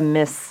such a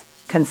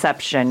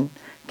misconception,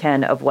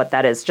 Ken, of what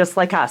that is, just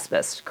like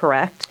hospice,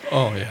 correct?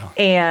 Oh, yeah.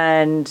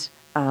 And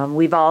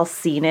we've all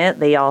seen it.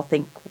 They all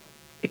think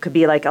it could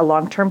be like a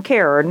long-term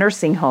care or a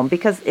nursing home,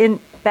 because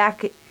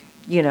back,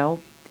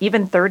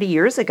 even 30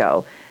 years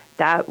ago,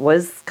 that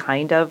was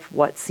kind of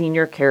what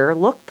senior care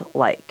looked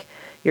like.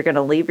 You're going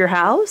to leave your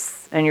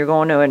house and you're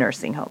going to a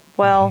nursing home.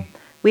 Well,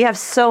 we have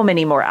so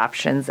many more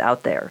options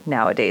out there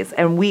nowadays,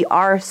 and we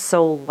are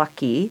so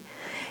lucky,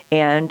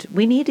 and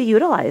we need to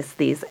utilize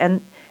these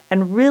and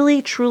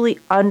really truly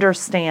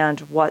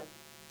understand what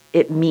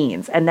it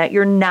means, and that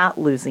you're not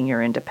losing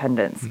your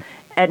independence.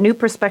 At New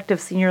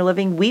Perspective Senior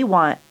Living, we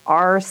want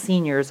our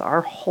seniors,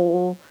 our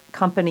whole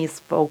company's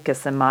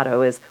focus and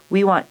motto is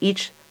we want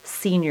each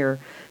senior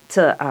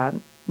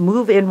to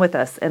move in with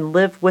us and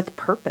live with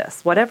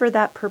purpose, whatever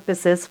that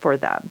purpose is for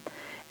them.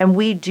 And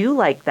we do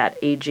like that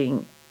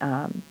aging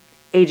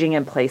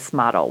in place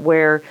model,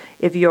 where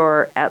if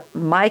you're at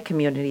my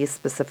community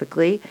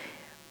specifically,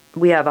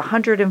 we have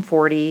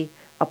 140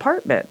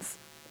 apartments,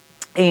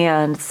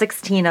 and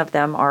 16 of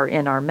them are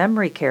in our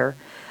memory care.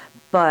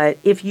 But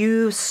if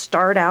you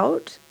start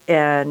out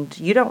and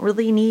you don't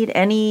really need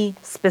any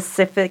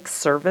specific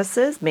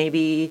services,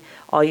 maybe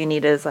all you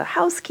need is a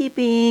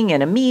housekeeping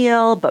and a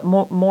meal, but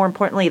more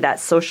importantly, that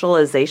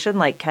socialization,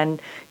 like Ken,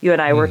 you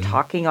and I were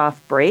talking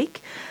off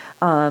break,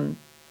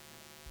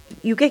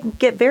 you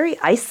get very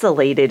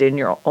isolated in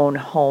your own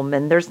home,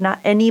 and there's not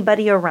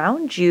anybody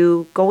around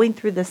you going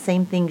through the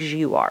same things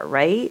you are,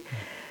 right?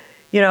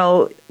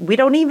 We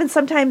don't even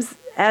sometimes,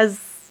 as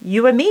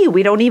you and me,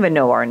 we don't even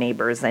know our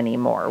neighbors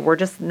anymore. We're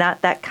just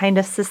not that kind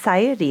of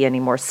society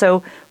anymore.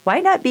 So why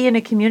not be in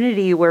a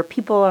community where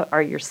people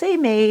are your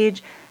same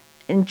age,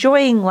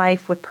 enjoying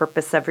life with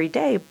purpose every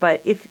day?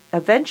 But if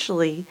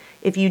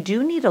you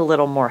do need a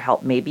little more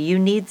help, maybe you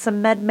need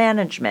some med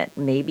management,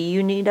 maybe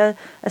you need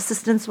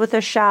assistance with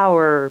a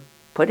shower,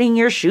 putting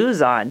your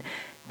shoes on,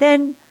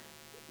 then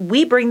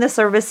we bring the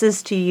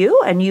services to you,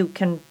 and you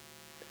can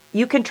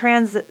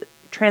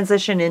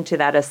transition into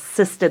that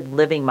assisted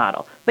living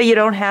model, but you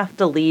don't have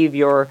to leave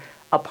your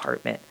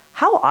apartment.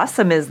 How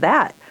awesome is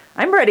that?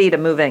 I'm ready to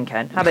move in,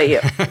 Ken. How about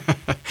you?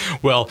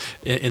 Well,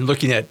 in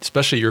looking at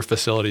especially your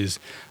facilities,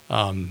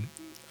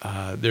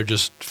 they're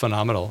just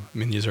phenomenal. I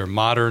mean, these are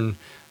modern,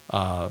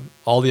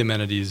 all the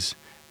amenities.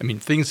 I mean,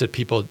 things that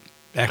people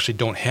actually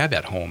don't have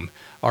at home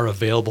are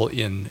available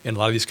in a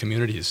lot of these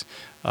communities.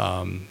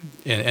 And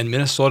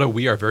Minnesota,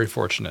 we are very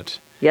fortunate.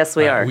 Yes,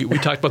 we are. We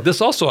talked about this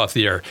also off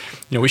the air.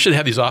 We should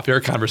have these off-air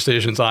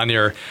conversations on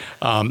air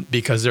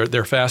because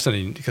they're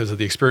fascinating because of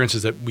the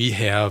experiences that we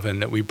have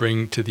and that we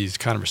bring to these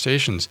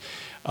conversations.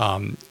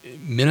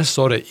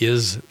 Minnesota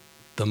is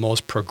the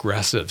most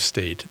progressive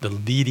state, the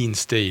leading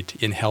state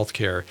in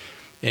healthcare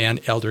and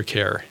elder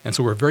care. And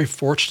so we're very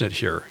fortunate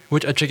here,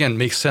 which again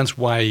makes sense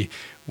why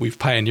we've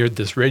pioneered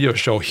this radio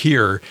show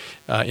here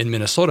in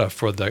Minnesota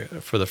for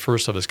the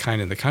first of its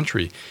kind in the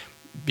country,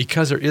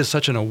 because there is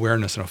such an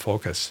awareness and a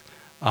focus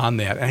on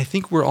that. And I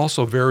think we're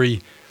also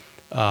very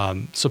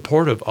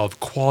supportive of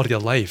quality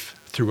of life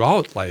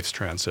throughout life's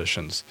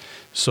transitions.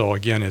 So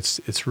again,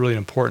 it's really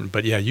important.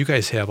 But yeah, you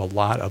guys have a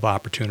lot of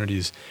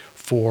opportunities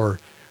for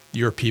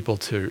your people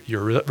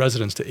your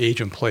residents to age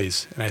in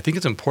place. And I think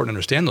it's important to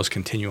understand those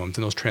continuums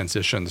and those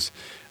transitions.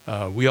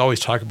 We always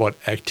talk about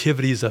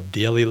activities of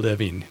daily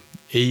living,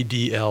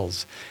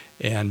 ADLs.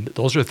 And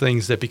those are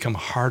things that become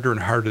harder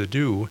and harder to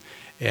do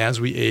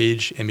as we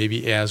age and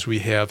maybe as we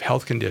have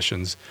health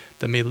conditions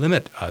that may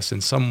limit us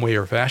in some way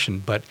or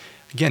fashion, but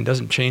again,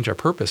 doesn't change our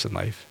purpose in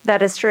life.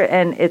 That is true.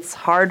 And it's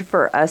hard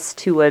for us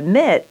to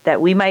admit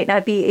that we might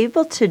not be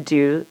able to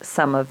do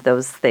some of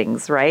those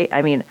things, right?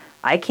 I mean,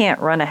 I can't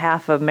run a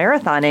half a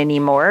marathon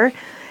anymore,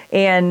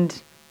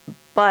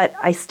 but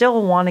I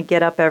still want to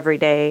get up every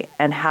day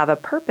and have a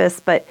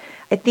purpose. But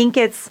I think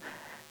it's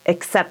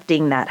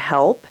accepting that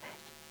help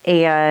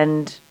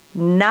and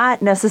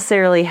not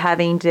necessarily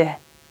having to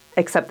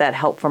accept that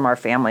help from our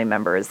family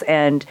members.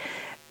 And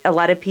a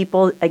lot of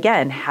people,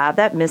 again, have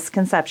that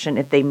misconception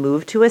if they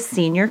move to a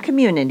senior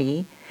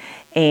community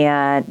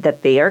and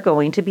that they are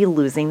going to be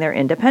losing their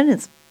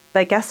independence.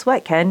 But guess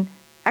what, Ken?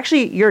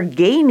 Actually, you're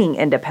gaining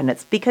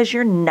independence because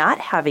you're not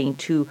having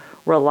to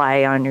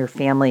rely on your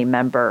family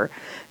member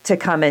to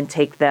come and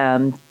take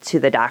them to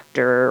the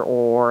doctor,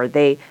 or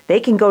they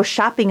can go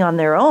shopping on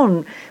their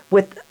own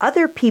with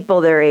other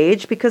people their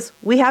age because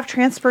we have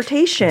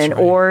transportation. That's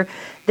right. Or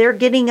they're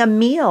getting a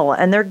meal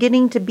and they're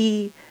getting to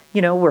be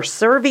we're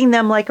serving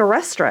them like a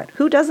restaurant.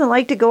 Who doesn't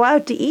like to go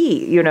out to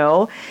eat,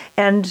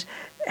 And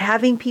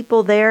having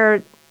people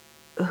there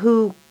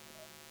who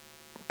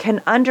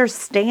can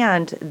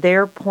understand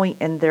their point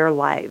in their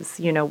lives.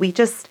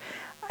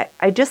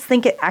 I just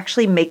think it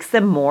actually makes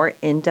them more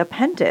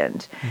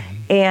independent.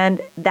 Mm-hmm.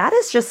 And that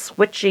is just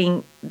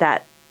switching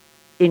that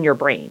in your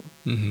brain.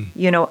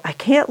 Mm-hmm. I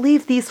can't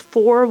leave these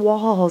 4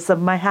 walls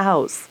of my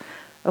house.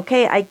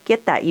 Okay, I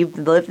get that. You've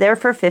lived there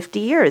for 50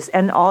 years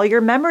and all your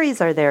memories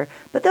are there,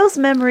 but those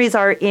memories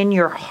are in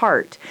your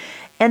heart.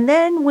 And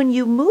then when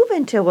you move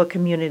into a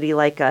community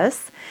like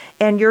us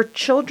and your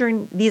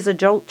children, these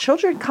adult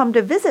children come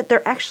to visit,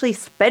 they're actually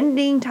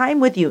spending time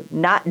with you,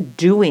 not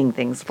doing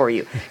things for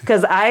you.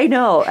 Because I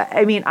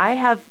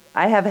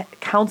have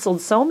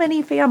counseled so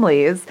many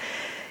families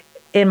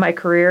in my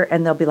career,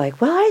 and they'll be like,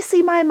 well, I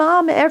see my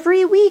mom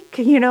every week,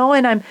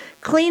 and I'm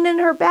cleaning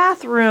her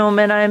bathroom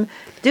and I'm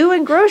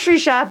doing grocery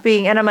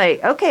shopping. And I'm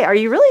like, okay, are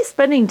you really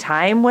spending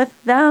time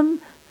with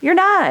them? You're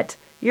not.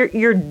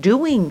 You're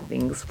doing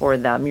things for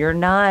them. You're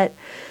not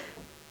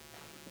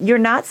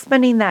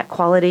spending that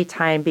quality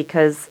time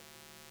because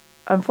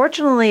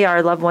unfortunately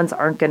our loved ones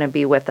aren't going to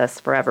be with us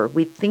forever.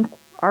 We think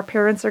our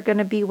parents are going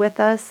to be with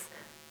us,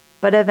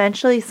 but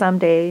eventually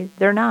someday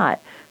they're not.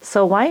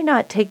 So why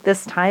not take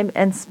this time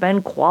and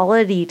spend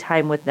quality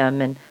time with them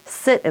and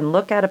sit and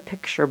look at a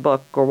picture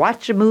book or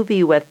watch a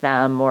movie with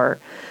them or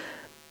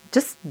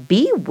just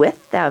be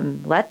with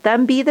them. Let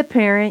them be the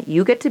parent.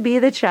 You get to be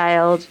the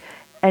child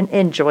and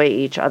enjoy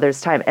each other's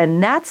time.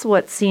 And that's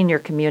what senior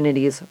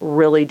communities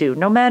really do,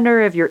 no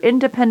matter if you're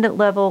independent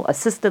level,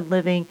 assisted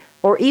living,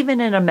 or even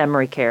in a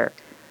memory care.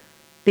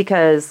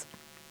 Because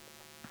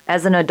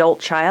as an adult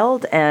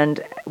child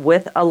and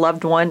with a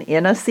loved one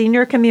in a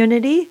senior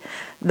community,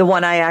 the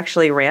one I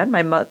actually ran,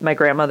 my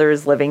grandmother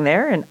is living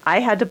there, and I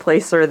had to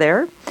place her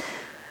there.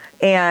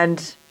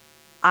 And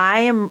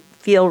I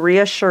feel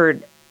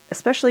reassured,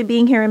 especially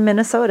being here in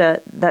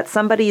Minnesota, that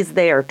somebody's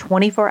there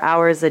 24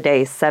 hours a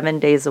day, 7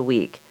 days a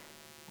week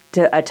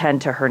to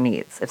attend to her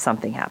needs if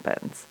something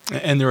happens.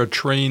 And they're a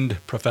trained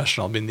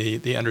professional. I mean,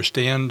 they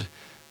understand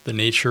the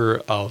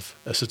nature of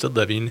assisted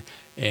living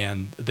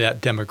and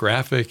that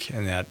demographic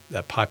and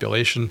that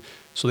population,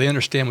 so they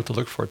understand what to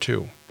look for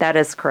too. That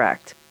is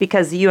correct.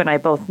 Because you and I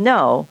both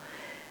know,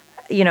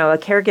 a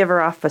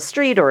caregiver off the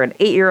street or an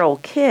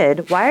 8-year-old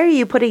kid, why are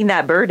you putting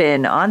that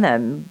burden on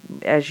them,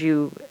 as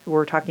you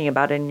were talking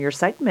about in your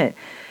segment?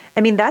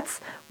 I mean, that's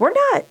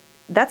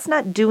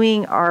not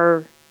doing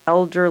our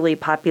elderly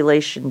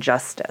population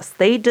justice.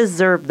 They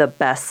deserve the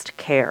best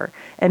care.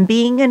 And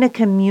being in a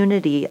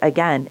community,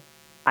 again,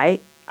 I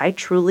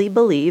truly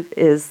believe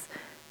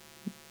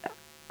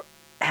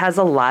has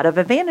a lot of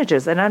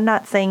advantages. And I'm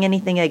not saying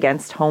anything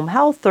against home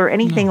health or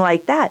anything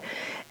like that.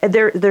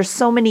 There's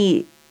so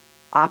many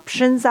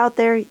options out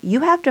there.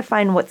 You have to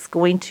find what's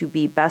going to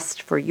be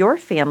best for your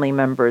family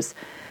members.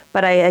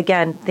 But I,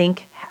 again,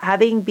 think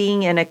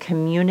being in a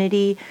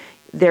community,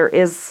 there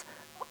is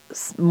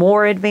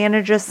more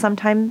advantages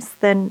sometimes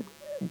than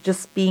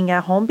just being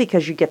at home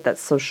because you get that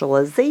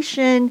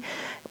socialization,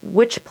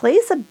 which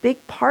plays a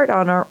big part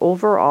on our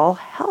overall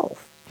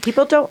health.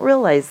 People don't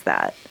realize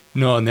that.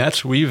 No, and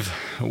that's we're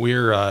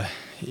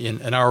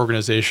in our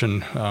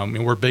organization.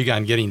 We're big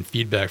on getting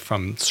feedback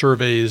from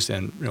surveys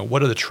and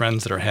what are the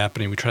trends that are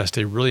happening. We try to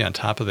stay really on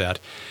top of that.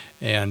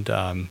 And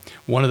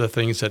one of the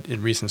things that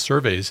in recent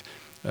surveys,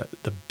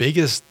 the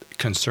biggest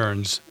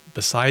concerns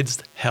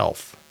besides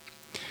health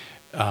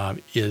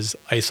is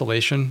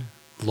isolation,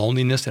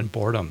 loneliness, and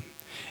boredom.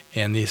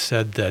 And they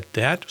said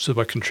that's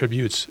what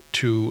contributes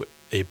to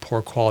a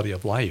poor quality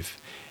of life.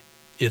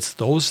 It's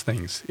those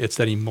things. It's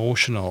that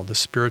emotional, the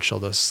spiritual,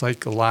 the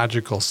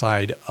psychological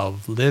side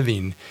of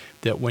living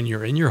that when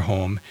you're in your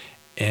home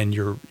and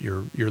you're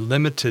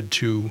limited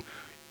to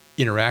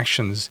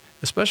interactions,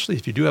 especially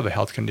if you do have a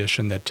health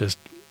condition that just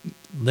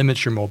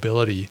limits your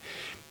mobility,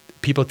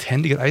 people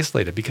tend to get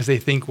isolated because they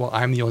think, well,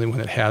 I'm the only one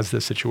that has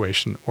this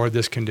situation or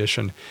this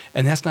condition,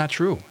 and that's not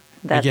true.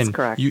 That's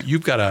correct.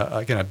 You've got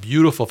a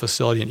beautiful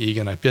facility in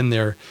Eagan. I've been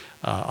there,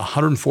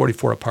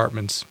 144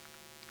 apartments.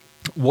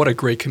 What a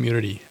great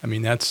community. I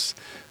mean, that's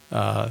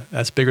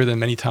bigger than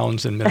many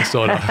towns in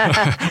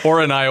Minnesota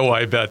or in Iowa,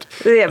 I bet.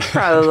 Yeah,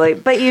 probably.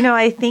 But,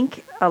 I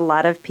think a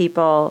lot of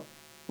people,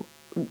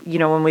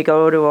 when we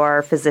go to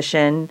our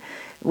physician,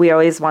 we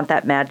always want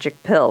that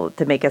magic pill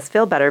to make us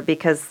feel better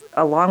because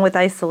along with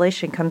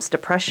isolation comes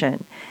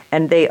depression.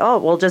 And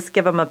we'll just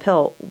give them a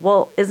pill.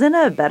 Well, isn't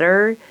a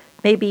better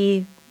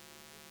maybe,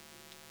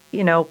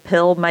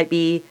 pill might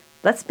be,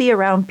 let's be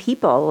around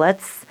people.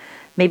 Let's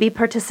maybe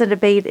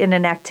participate in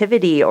an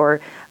activity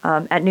or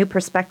at New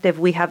Perspective,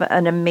 we have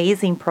an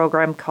amazing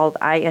program called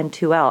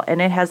IN2L,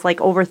 and it has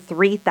over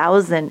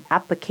 3,000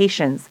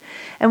 applications.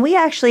 And we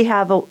actually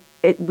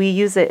we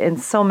use it in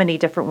so many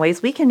different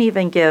ways. We can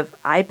even give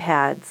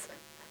iPads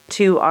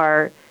to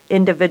our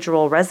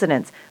individual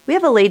residents. We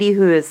have a lady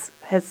who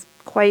has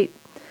quite,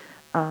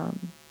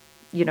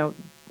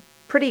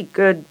 pretty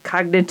good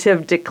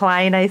cognitive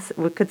decline,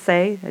 we could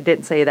say. I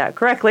didn't say that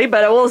correctly,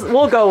 but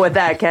we'll go with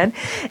that, Ken.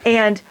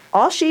 And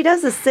all she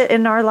does is sit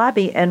in our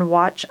lobby and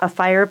watch a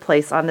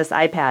fireplace on this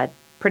iPad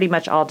pretty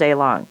much all day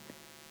long.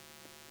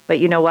 But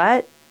you know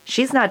what?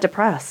 She's not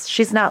depressed.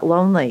 She's not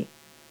lonely.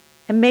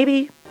 And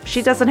maybe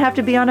she doesn't have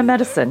to be on a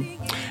medicine.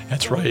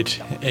 That's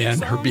right.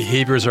 And her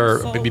behaviors are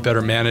maybe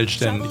better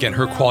managed. And again,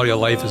 her quality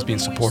of life is being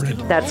supported.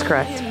 That's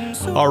correct.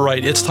 All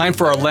right, it's time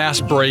for our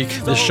last break.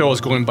 This show is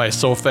going by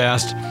so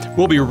fast.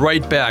 We'll be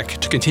right back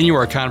to continue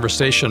our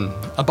conversation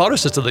about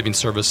assisted living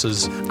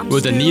services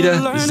with Anita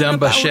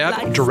Zemba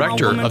Schadt,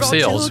 Director of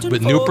Sales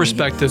with New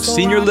Perspective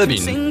Senior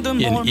Living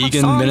in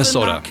Eagan,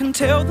 Minnesota. Can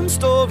tell them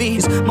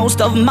stories. Most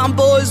of my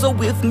boys are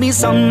with me.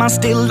 Some are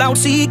still out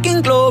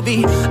seeking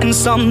glory, and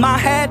some I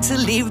had to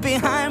leave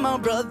behind. My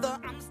brother.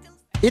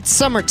 It's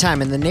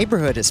summertime and the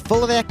neighborhood is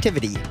full of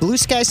activity. Blue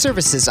Sky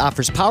Services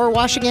offers power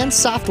washing and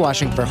soft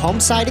washing for home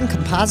siding,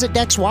 composite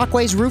decks,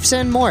 walkways, roofs,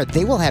 and more.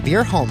 They will have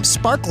your home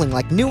sparkling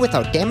like new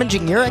without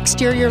damaging your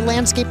exterior,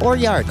 landscape, or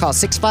yard. Call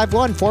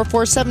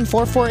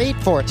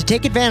 651-447-4484 to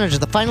take advantage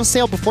of the final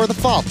sale before the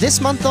fall, this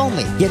month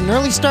only. Get an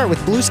early start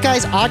with Blue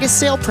Sky's August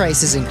sale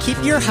prices and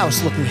keep your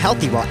house looking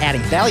healthy while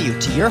adding value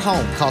to your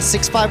home. Call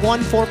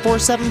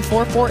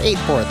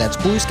 651-447-4484. That's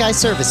Blue Sky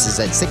Services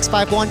at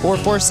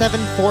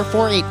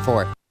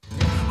 651-447-4484.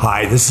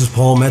 Hi, this is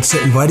Paul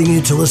Metza inviting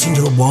you to listen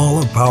to the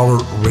Wall of Power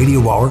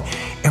Radio Hour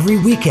every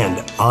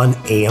weekend on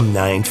AM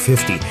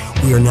 950.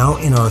 We are now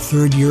in our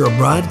third year of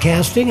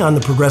broadcasting on the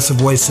Progressive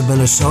Voice of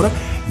Minnesota.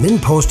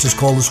 MinnPost has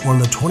called us one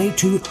of the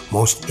 22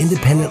 most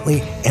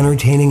independently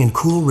entertaining and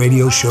cool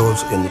radio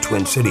shows in the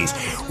Twin Cities.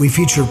 We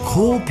feature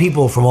cool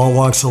people from all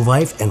walks of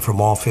life and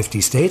from all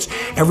 50 states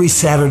every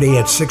Saturday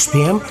at 6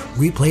 p.m.,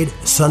 replayed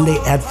Sunday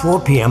at 4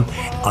 p.m.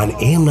 on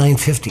AM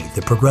 950,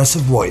 the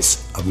Progressive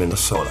Voice of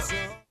Minnesota.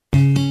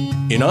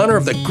 In honor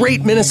of the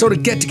great Minnesota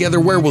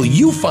get-together, where will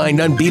you find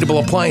unbeatable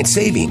appliance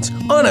savings?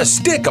 On a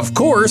stick, of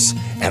course,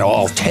 at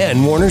all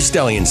 10 Warner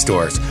Stellian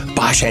stores.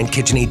 Bosch and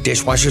KitchenAid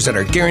dishwashers at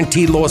our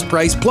guaranteed lowest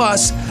price,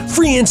 plus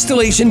free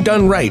installation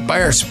done right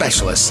by our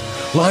specialists.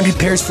 Laundry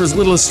pairs for as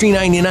little as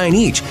 $3.99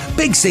 each.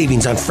 Big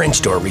savings on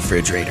French door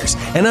refrigerators.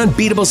 And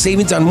unbeatable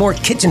savings on more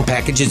kitchen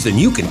packages than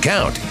you can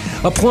count.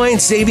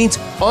 Appliance savings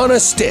on a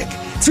stick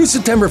through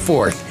September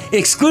 4th,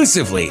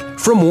 exclusively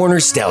from Warner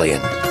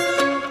Stellian.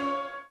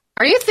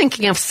 Are you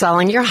thinking of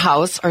selling your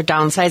house or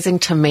downsizing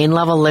to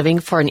main-level living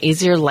for an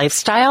easier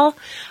lifestyle?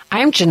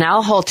 I'm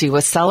Janelle Holte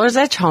with Sellers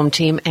Edge Home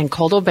Team and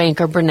Coldwell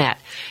Banker Burnett,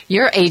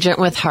 your agent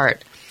with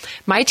heart.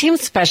 My team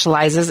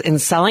specializes in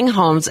selling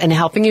homes and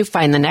helping you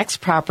find the next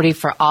property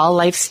for all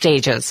life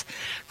stages.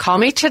 Call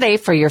me today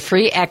for your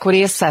free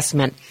equity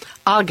assessment.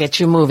 I'll get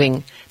you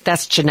moving.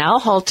 That's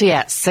Janelle Holte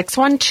at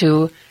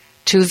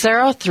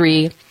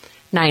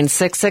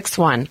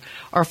 612-203-9661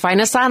 or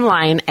find us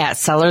online at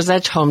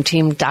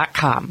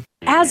sellersedgehometeam.com.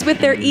 As with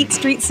their Eat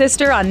Street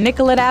sister on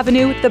Nicollet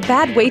Avenue, the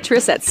Bad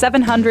Waitress at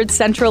 700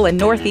 Central and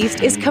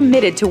Northeast is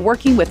committed to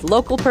working with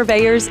local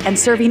purveyors and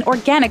serving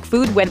organic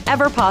food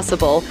whenever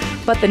possible.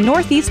 But the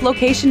Northeast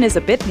location is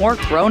a bit more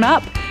grown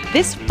up.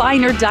 This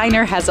finer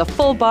diner has a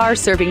full bar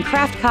serving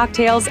craft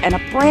cocktails and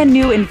a brand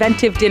new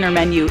inventive dinner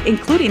menu,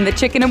 including the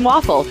chicken and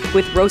waffle,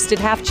 with roasted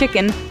half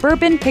chicken,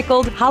 bourbon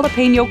pickled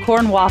jalapeno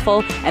corn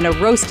waffle, and a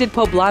roasted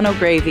poblano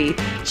gravy.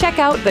 Check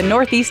out the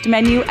Northeast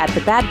menu at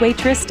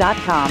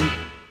thebadwaitress.com.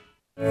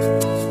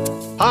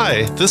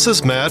 Hi, this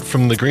is Matt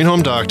from the Green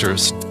Home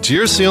Doctors. Do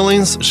your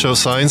ceilings show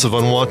signs of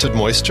unwanted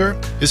moisture?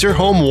 Is your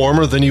home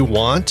warmer than you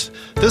want?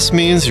 This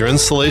means your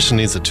insulation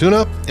needs a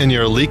tune-up and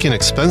you're leaking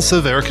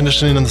expensive air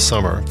conditioning in the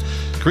summer.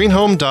 Green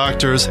Home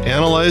Doctors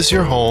analyze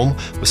your home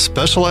with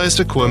specialized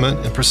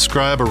equipment and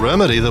prescribe a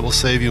remedy that will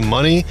save you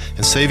money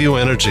and save you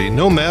energy,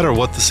 no matter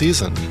what the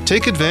season.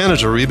 Take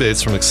advantage of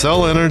rebates from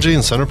Excel Energy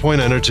and CenterPoint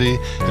Energy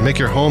and make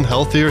your home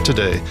healthier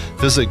today.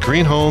 Visit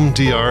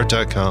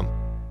greenhomedr.com.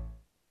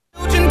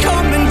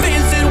 Come and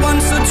visit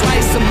once or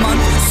twice a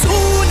month.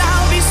 Soon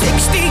I'll be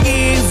 60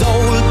 years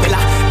old. Will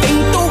I think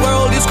the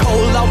world is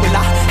cold, or will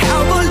I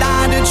have a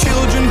lot of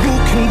children who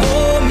can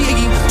warm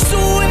me?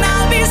 Soon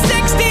I'll be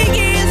 60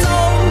 years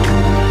old.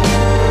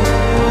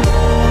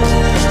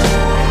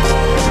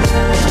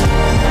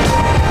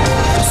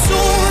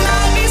 Soon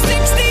I'll be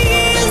 60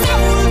 years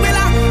old. Will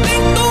I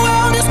think the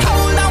world is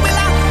cold, or will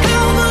I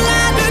have a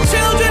lot of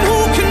children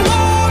who can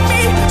warm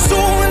me?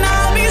 Soon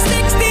I'll be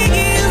 60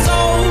 years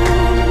old.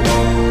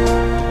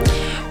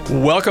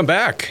 Welcome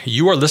back.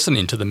 You are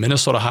listening to the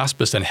Minnesota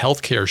Hospice and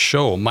Healthcare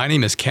Show. My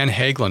name is Ken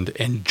Haglund,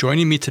 and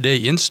joining me today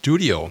in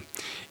studio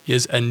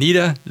is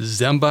Anita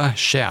Zemba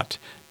Schadt,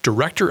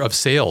 Director of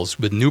Sales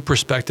with New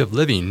Perspective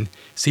Living,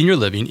 Senior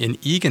Living in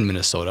Eagan,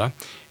 Minnesota.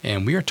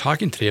 And we are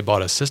talking today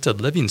about assisted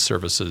living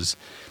services.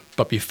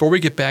 But before we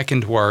get back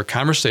into our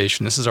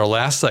conversation, this is our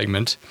last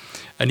segment.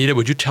 Anita,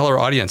 would you tell our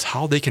audience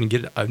how they can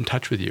get in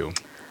touch with you?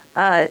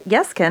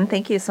 Yes, Ken.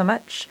 Thank you so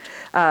much.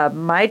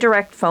 My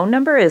direct phone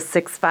number is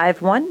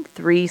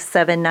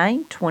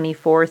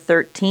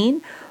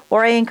 651-379-2413,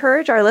 or I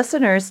encourage our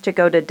listeners to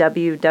go to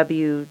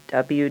www.npsl.com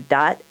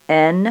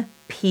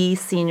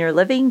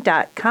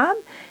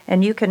npseniorliving.com,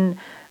 and you can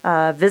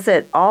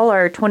visit all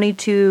our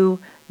 22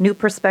 New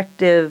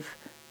Perspective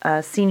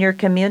senior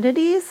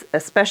communities,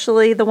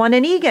 especially the one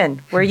in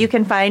Eagan, where you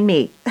can find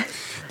me.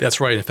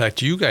 That's right. In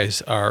fact, you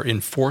guys are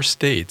in 4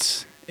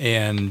 states,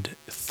 and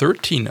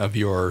 13 of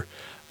your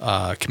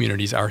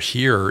communities are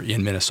here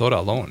in Minnesota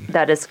alone.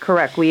 That is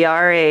correct. We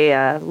are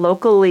a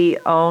locally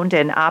owned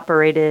and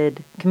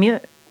operated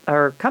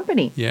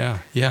company. Yeah.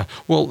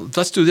 Well,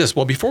 let's do this.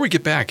 Well, before we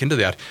get back into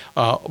that,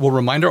 we'll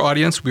remind our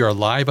audience we are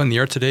live on the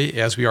air today,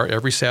 as we are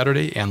every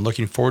Saturday, and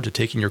looking forward to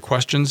taking your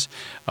questions.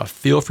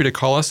 Feel free to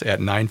call us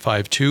at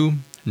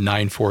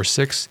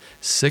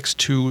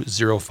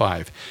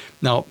 952-946-6205.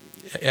 Now,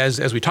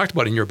 as we talked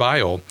about in your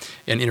bio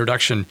and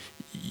introduction,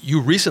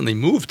 you recently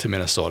moved to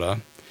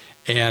Minnesota,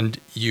 and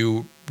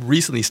you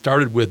recently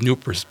started with New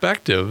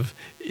Perspective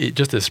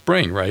just this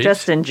spring, right?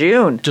 Just in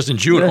June.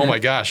 Oh, my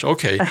gosh.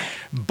 Okay.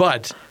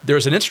 But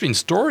there's an interesting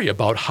story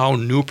about how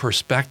New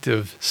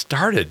Perspective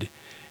started.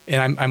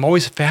 And I'm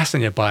always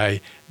fascinated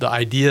by the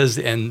ideas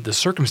and the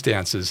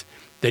circumstances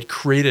that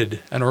created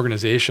an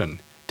organization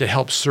to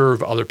help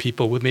serve other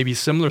people with maybe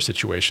similar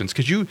situations.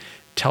 Could you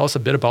tell us a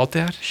bit about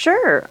that?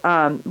 Sure.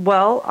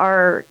 Well,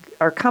 our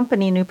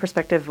company, New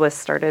Perspective, was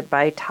started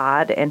by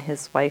Todd and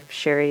his wife,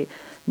 Sherry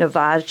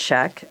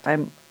Novacek.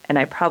 And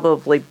I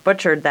probably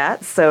butchered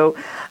that. So,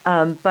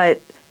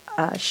 but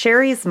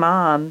Sherry's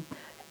mom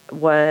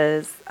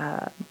was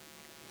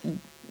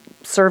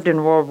served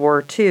in World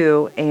War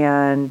II,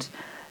 and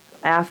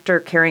after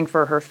caring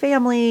for her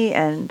family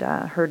and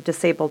her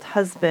disabled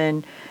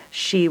husband,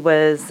 she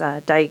was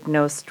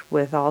diagnosed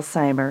with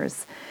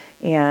Alzheimer's.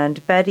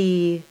 And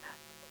Betty,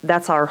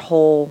 that's our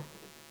whole,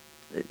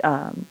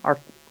 our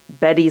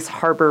Betty's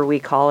Harbor,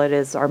 we call it,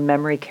 is our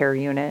memory care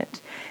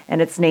unit,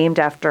 and it's named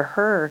after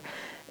her.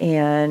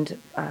 And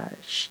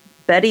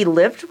Betty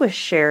lived with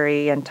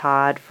Sherry and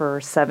Todd for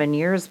 7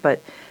 years,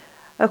 but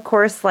of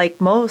course,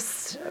 like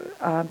most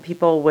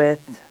people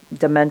with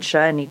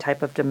dementia, any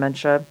type of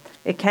dementia,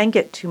 it can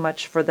get too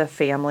much for the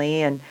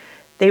family, and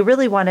they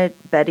really wanted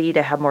Betty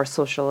to have more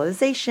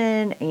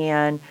socialization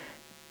and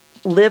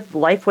live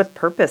life with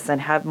purpose and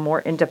have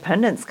more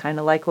independence, kind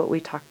of like what we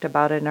talked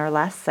about in our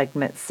last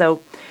segment.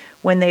 So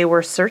when they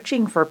were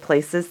searching for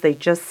places, they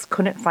just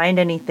couldn't find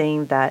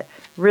anything that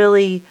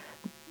really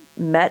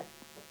met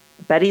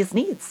Betty's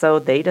needs. So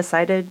they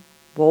decided,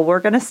 well, we're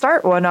going to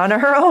start one on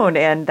our own.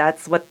 And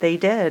that's what they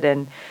did.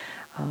 And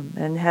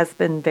has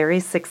been very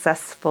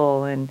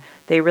successful. And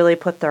they really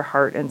put their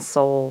heart and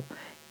soul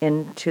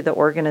into the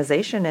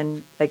organization.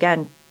 And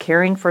again,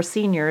 caring for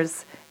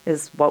seniors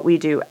is what we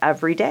do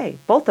every day,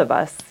 both of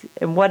us,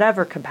 in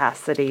whatever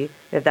capacity.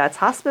 If that's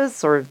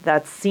hospice or if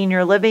that's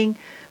senior living,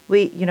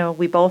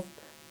 we both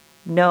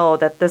know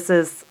that this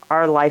is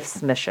our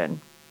life's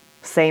mission.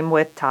 Same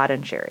with Todd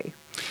and Sherry.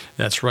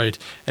 That's right.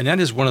 And that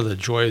is one of the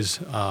joys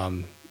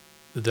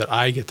that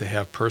I get to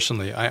have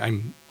personally.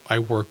 I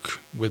work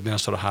with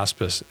Minnesota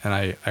Hospice, and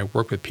I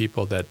work with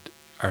people that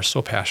are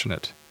so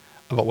passionate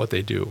about what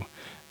they do.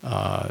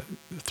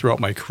 Throughout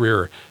my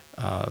career,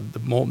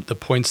 the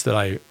points that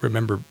I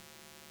remember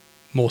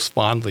most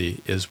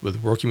fondly is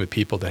with working with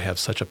people that have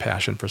such a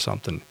passion for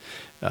something,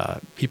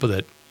 people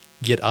that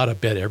get out of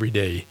bed every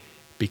day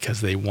because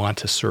they want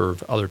to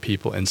serve other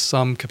people in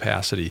some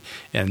capacity.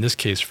 And in this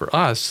case for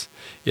us,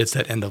 it's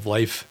that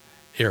end-of-life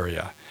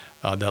area,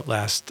 that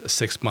last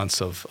 6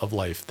 months of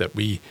life that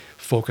we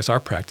focus our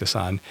practice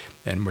on.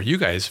 And where you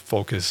guys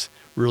focus,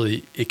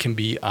 really, it can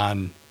be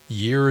on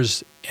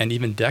years and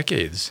even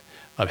decades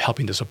of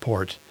helping to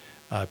support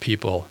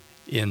people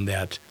in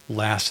that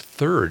last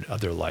third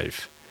of their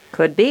life.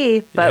 Could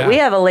be, but we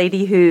have a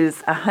lady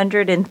who's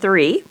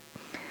 103,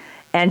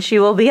 and she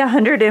will be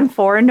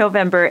 104 in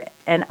November,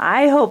 and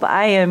I hope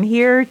I am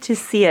here to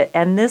see it.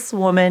 And this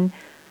woman,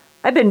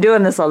 I've been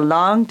doing this a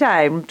long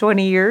time,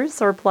 20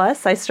 years or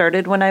plus. I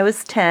started when I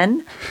was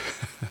 10.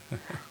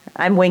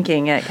 I'm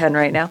winking at Ken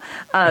right now.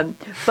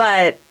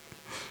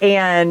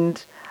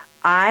 And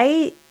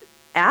I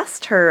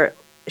asked her,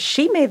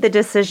 she made the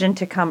decision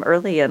to come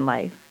early in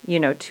life,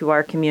 to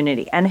our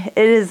community. And it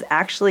has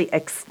actually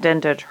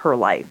extended her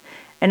life.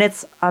 And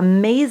it's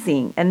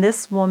amazing. And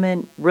this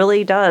woman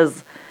really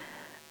does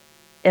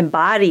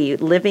embody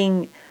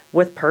living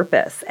with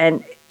purpose,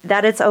 and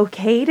that it's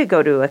okay to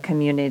go to a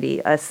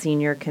community, a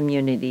senior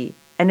community.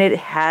 And it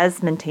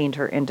has maintained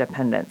her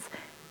independence.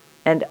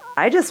 And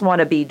I just want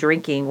to be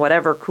drinking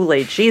whatever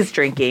Kool-Aid she's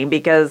drinking,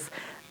 because,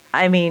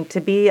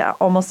 to be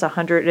almost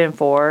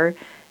 104,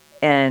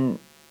 and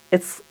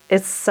it's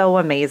so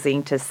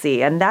amazing to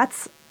see. And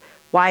that's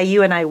why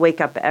you and I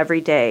wake up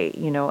every day.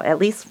 At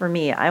least for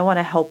me, I want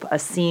to help a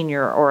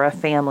senior or a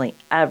family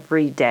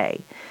every day.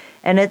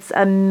 And it's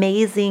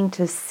amazing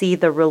to see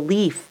the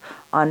relief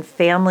on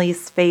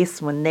families'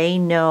 face when they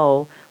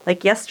know.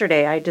 Like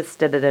yesterday, I just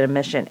did an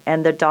admission,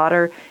 and the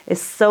daughter is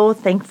so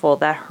thankful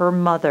that her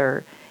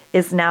mother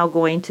is now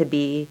going to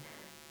be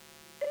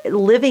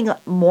living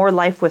more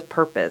life with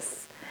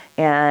purpose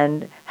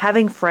and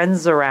having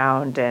friends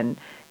around. And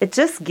it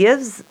just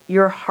gives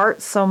your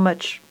heart so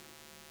much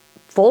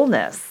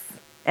fullness.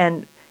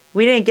 And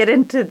we didn't get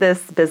into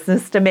this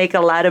business to make a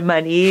lot of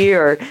money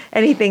or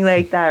anything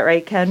like that,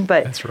 right, Ken?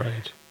 But that's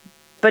right.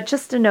 But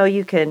just to know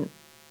you can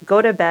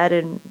go to bed,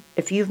 and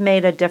if you've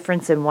made a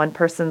difference in one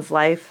person's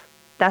life,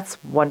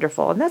 that's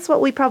wonderful. And that's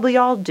what we probably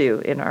all do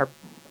in our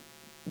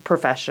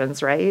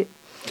professions, right?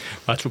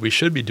 That's what we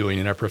should be doing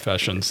in our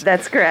professions.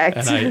 That's correct.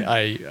 And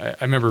I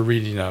remember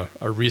reading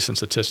a recent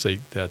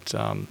statistic that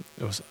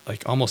it was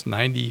like almost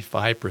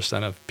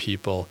 95% of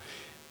people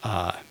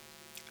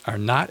are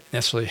not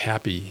necessarily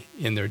happy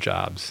in their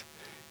jobs.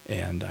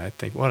 And I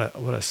think what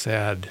a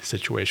sad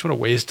situation, what a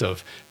waste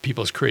of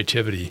people's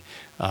creativity.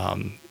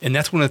 And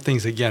that's one of the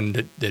things,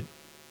 again, that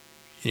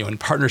in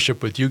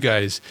partnership with you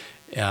guys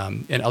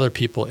and other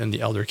people in the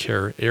elder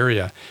care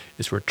area,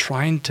 is we're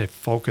trying to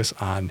focus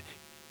on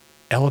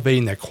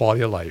elevating that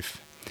quality of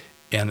life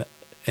and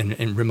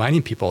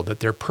reminding people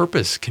that their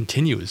purpose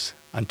continues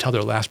until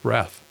their last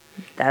breath.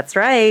 That's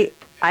right.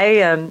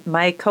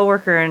 My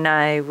coworker and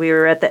I, we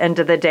were at the end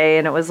of the day,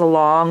 and it was a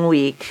long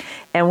week,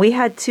 and we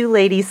had two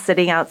ladies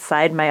sitting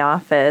outside my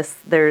office.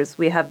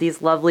 We have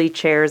these lovely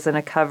chairs and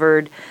a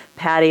covered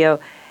patio,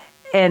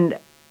 and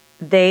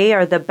they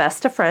are the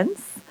best of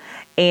friends,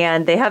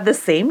 and they have the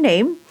same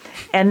name,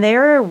 and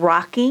they're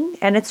rocking,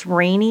 and it's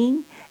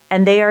raining,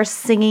 and they are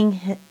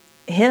singing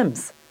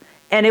hymns.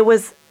 And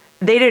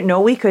they didn't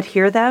know we could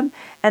hear them,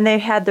 and they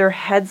had their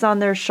heads on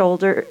their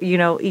shoulder,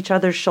 each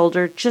other's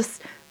shoulder,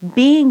 just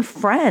being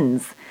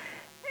friends.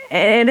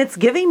 And it's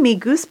giving me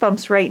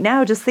goosebumps right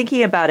now just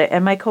thinking about it.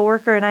 And my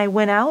coworker and I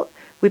went out,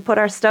 we put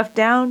our stuff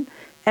down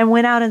and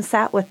went out and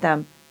sat with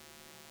them.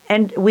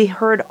 And we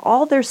heard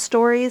all their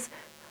stories,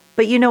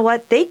 but you know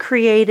what? They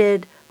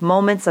created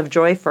moments of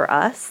joy for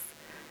us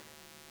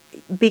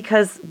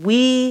because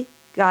we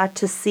got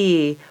to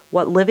see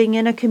what living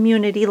in a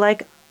community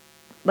like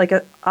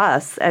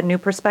us at New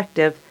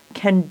Perspective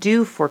can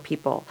do for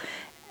people.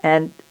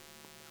 And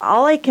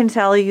all I can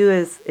tell you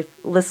is, if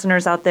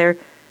listeners out there,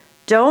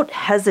 don't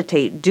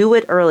hesitate. Do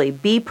it early.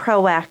 Be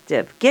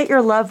proactive. Get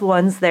your loved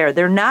ones there.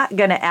 They're not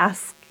going to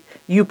ask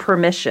you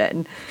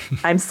permission.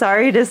 I'm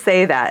sorry to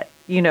say that.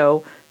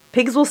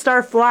 Pigs will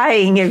start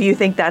flying if you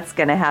think that's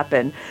going to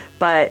happen.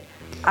 But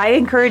I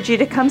encourage you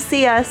to come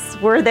see us.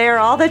 We're there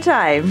all the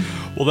time.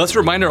 Well, let's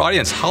remind our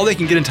audience how they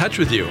can get in touch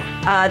with you.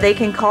 They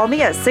can call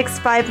me at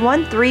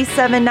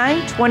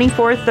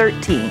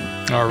 651-379-2413.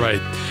 All right.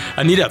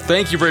 Anita,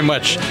 thank you very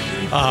much.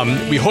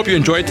 We hope you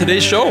enjoyed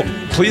today's show.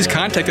 Please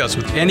contact us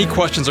with any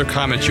questions or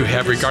comments you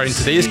have regarding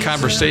today's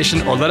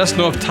conversation, or let us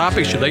know of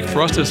topics you'd like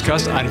for us to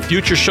discuss on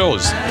future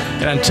shows.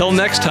 And until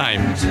next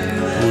time,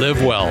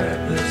 live well.